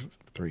down from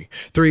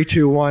 3,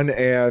 2, 1,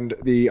 and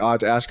the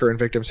odds asker and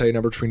victim say a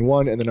number between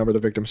 1 and the number the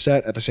victim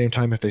set. At the same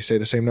time, if they say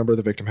the same number,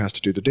 the victim has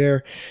to do the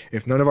dare.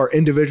 If none of our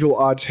individual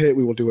odds hit,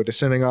 we will do a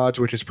descending odds,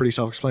 which is pretty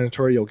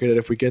self-explanatory. You'll get it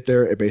if we get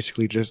there. It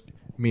basically just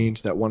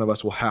means that one of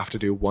us will have to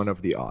do one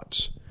of the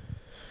odds.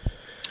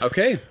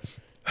 Okay.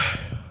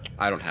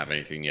 I don't have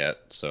anything yet,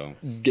 so.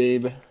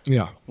 Gabe.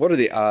 Yeah. What are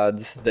the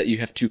odds that you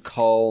have to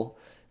call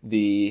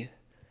the,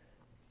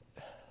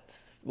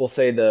 we'll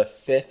say the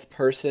 5th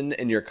person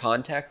in your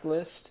contact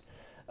list,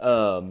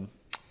 and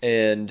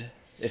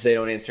if they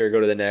don't answer,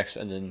 go to the next,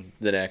 and then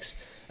the next,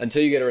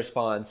 until you get a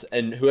response,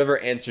 and whoever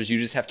answers, you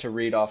just have to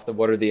read off the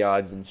what are the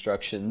odds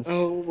instructions.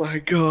 Oh my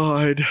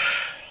God.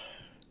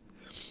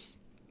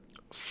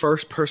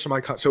 First person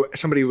so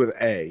somebody with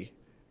A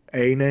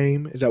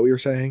name, is that what you're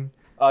saying?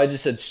 I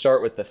just said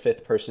start with the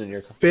 5th person in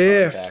your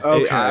Fifth. contact.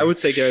 Okay. I would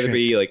say it could either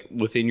be like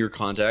within your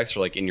contacts or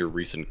like in your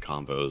recent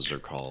convos or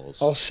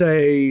calls. I'll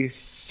say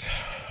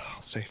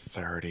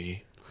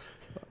 30.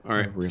 All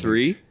right.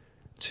 3,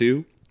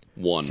 2,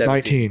 1.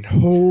 19.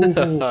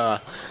 Oh.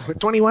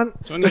 21.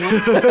 21.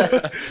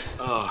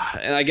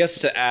 And I guess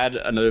to add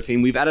another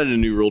thing, we've added a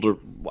new rule to,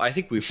 I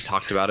think we've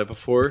talked about it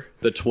before,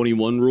 the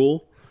 21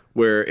 rule,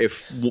 where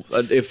if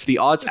the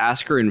odds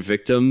asker and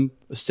victim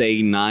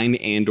say 9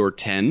 and or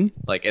 10,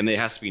 like, and it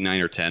has to be 9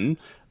 or 10,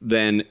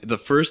 then the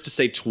first to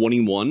say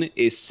 21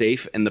 is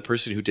safe, and the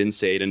person who didn't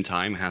say it in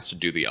time has to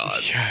do the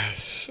odds.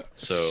 Yes.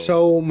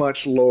 So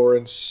much lore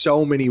and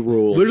so many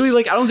rules. literally,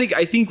 like,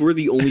 I think we're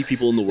the only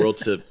people in the world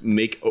to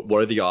make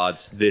what are the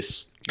odds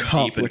this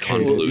deep and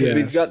convoluted. Yeah.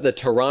 We've got the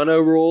Toronto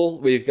rule,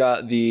 we've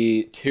got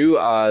the 2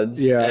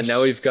 odds, Yes. and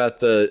now we've got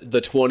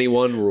the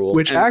 21 rule.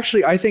 Which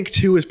actually, I think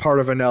 2 is part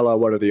of vanilla.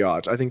 What are the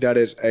odds? I think that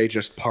is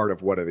just part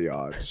of what are the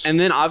odds. And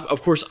then,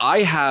 of course, I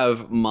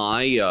have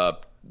my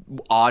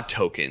odd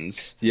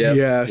tokens. Yep.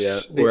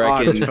 Yes. Yep. The Where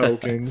odd I can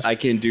tokens. I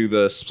can do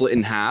the split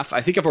in half.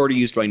 I think I've already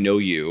used my Know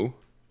You.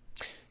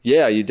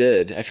 Yeah, you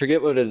did. I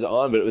forget what it was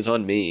on, but it was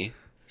on me.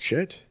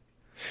 Shit.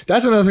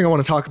 That's another thing I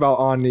want to talk about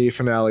on the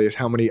finale is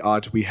how many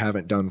odds we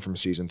haven't done from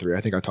season 3.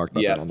 I think I talked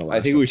about that on the last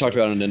I think we episode. talked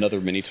about it in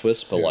another mini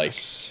twist, but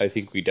Yes. like I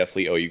think we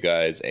definitely owe you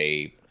guys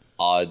a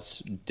odds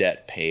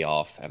debt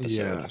payoff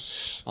episode.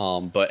 Yes.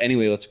 But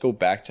anyway, let's go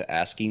back to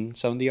asking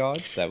some of the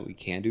odds that we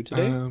can do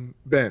today.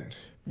 Ben,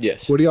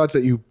 Yes. what are the odds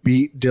that you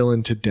beat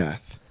Dylan to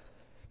death?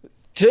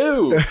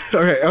 2.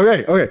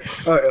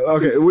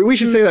 Okay. We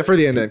should say that for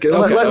the end then.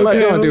 Let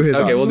Dylan do his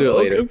Okay, odds. we'll do it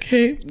later.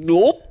 Okay.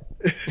 Nope.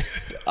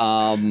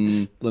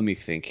 Let me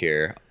think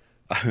here.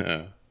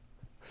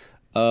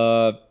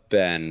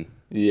 Ben,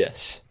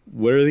 Yes.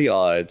 what are the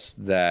odds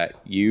that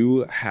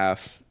you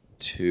have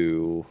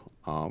to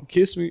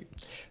kiss me?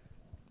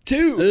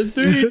 2.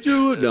 3,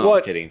 2. No, What?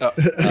 I'm kidding. Oh.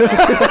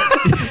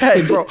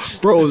 Hey, bro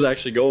was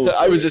actually going.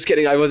 I was just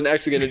kidding. I wasn't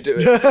actually going to do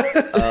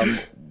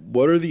it.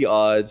 What are the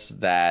odds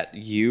that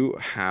you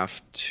have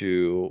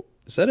to?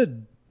 Is that a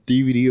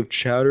DVD of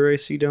Chowder I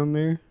see down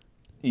there?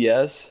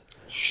 Yes.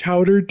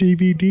 Chowder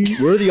DVD.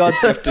 What are the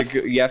odds you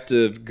have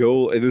to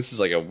go? And this is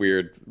like a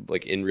weird,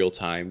 like in real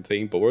time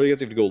thing. But what are the odds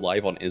you have to go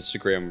live on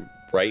Instagram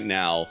right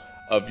now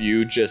of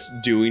you just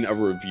doing a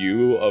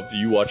review of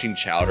you watching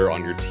Chowder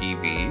on your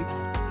TV?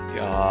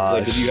 Gosh.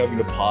 Like, of you having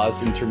to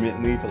pause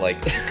intermittently to like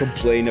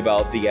complain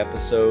about the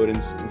episode in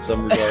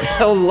some regard.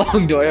 How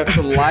long do I have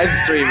to live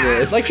stream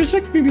this? Like just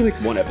like maybe like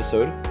one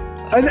episode,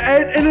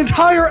 An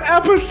entire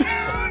episode.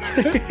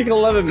 like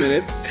 11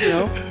 minutes, you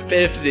know.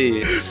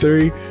 50.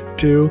 3,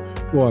 2,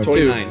 1.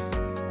 29.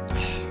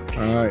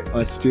 All right,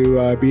 let's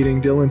do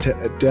beating Dylan to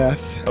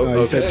death.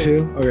 You said okay.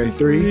 2. Okay,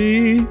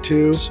 3,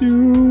 2,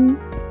 2,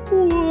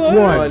 1.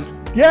 1.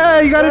 Yeah,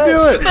 you got to do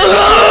it.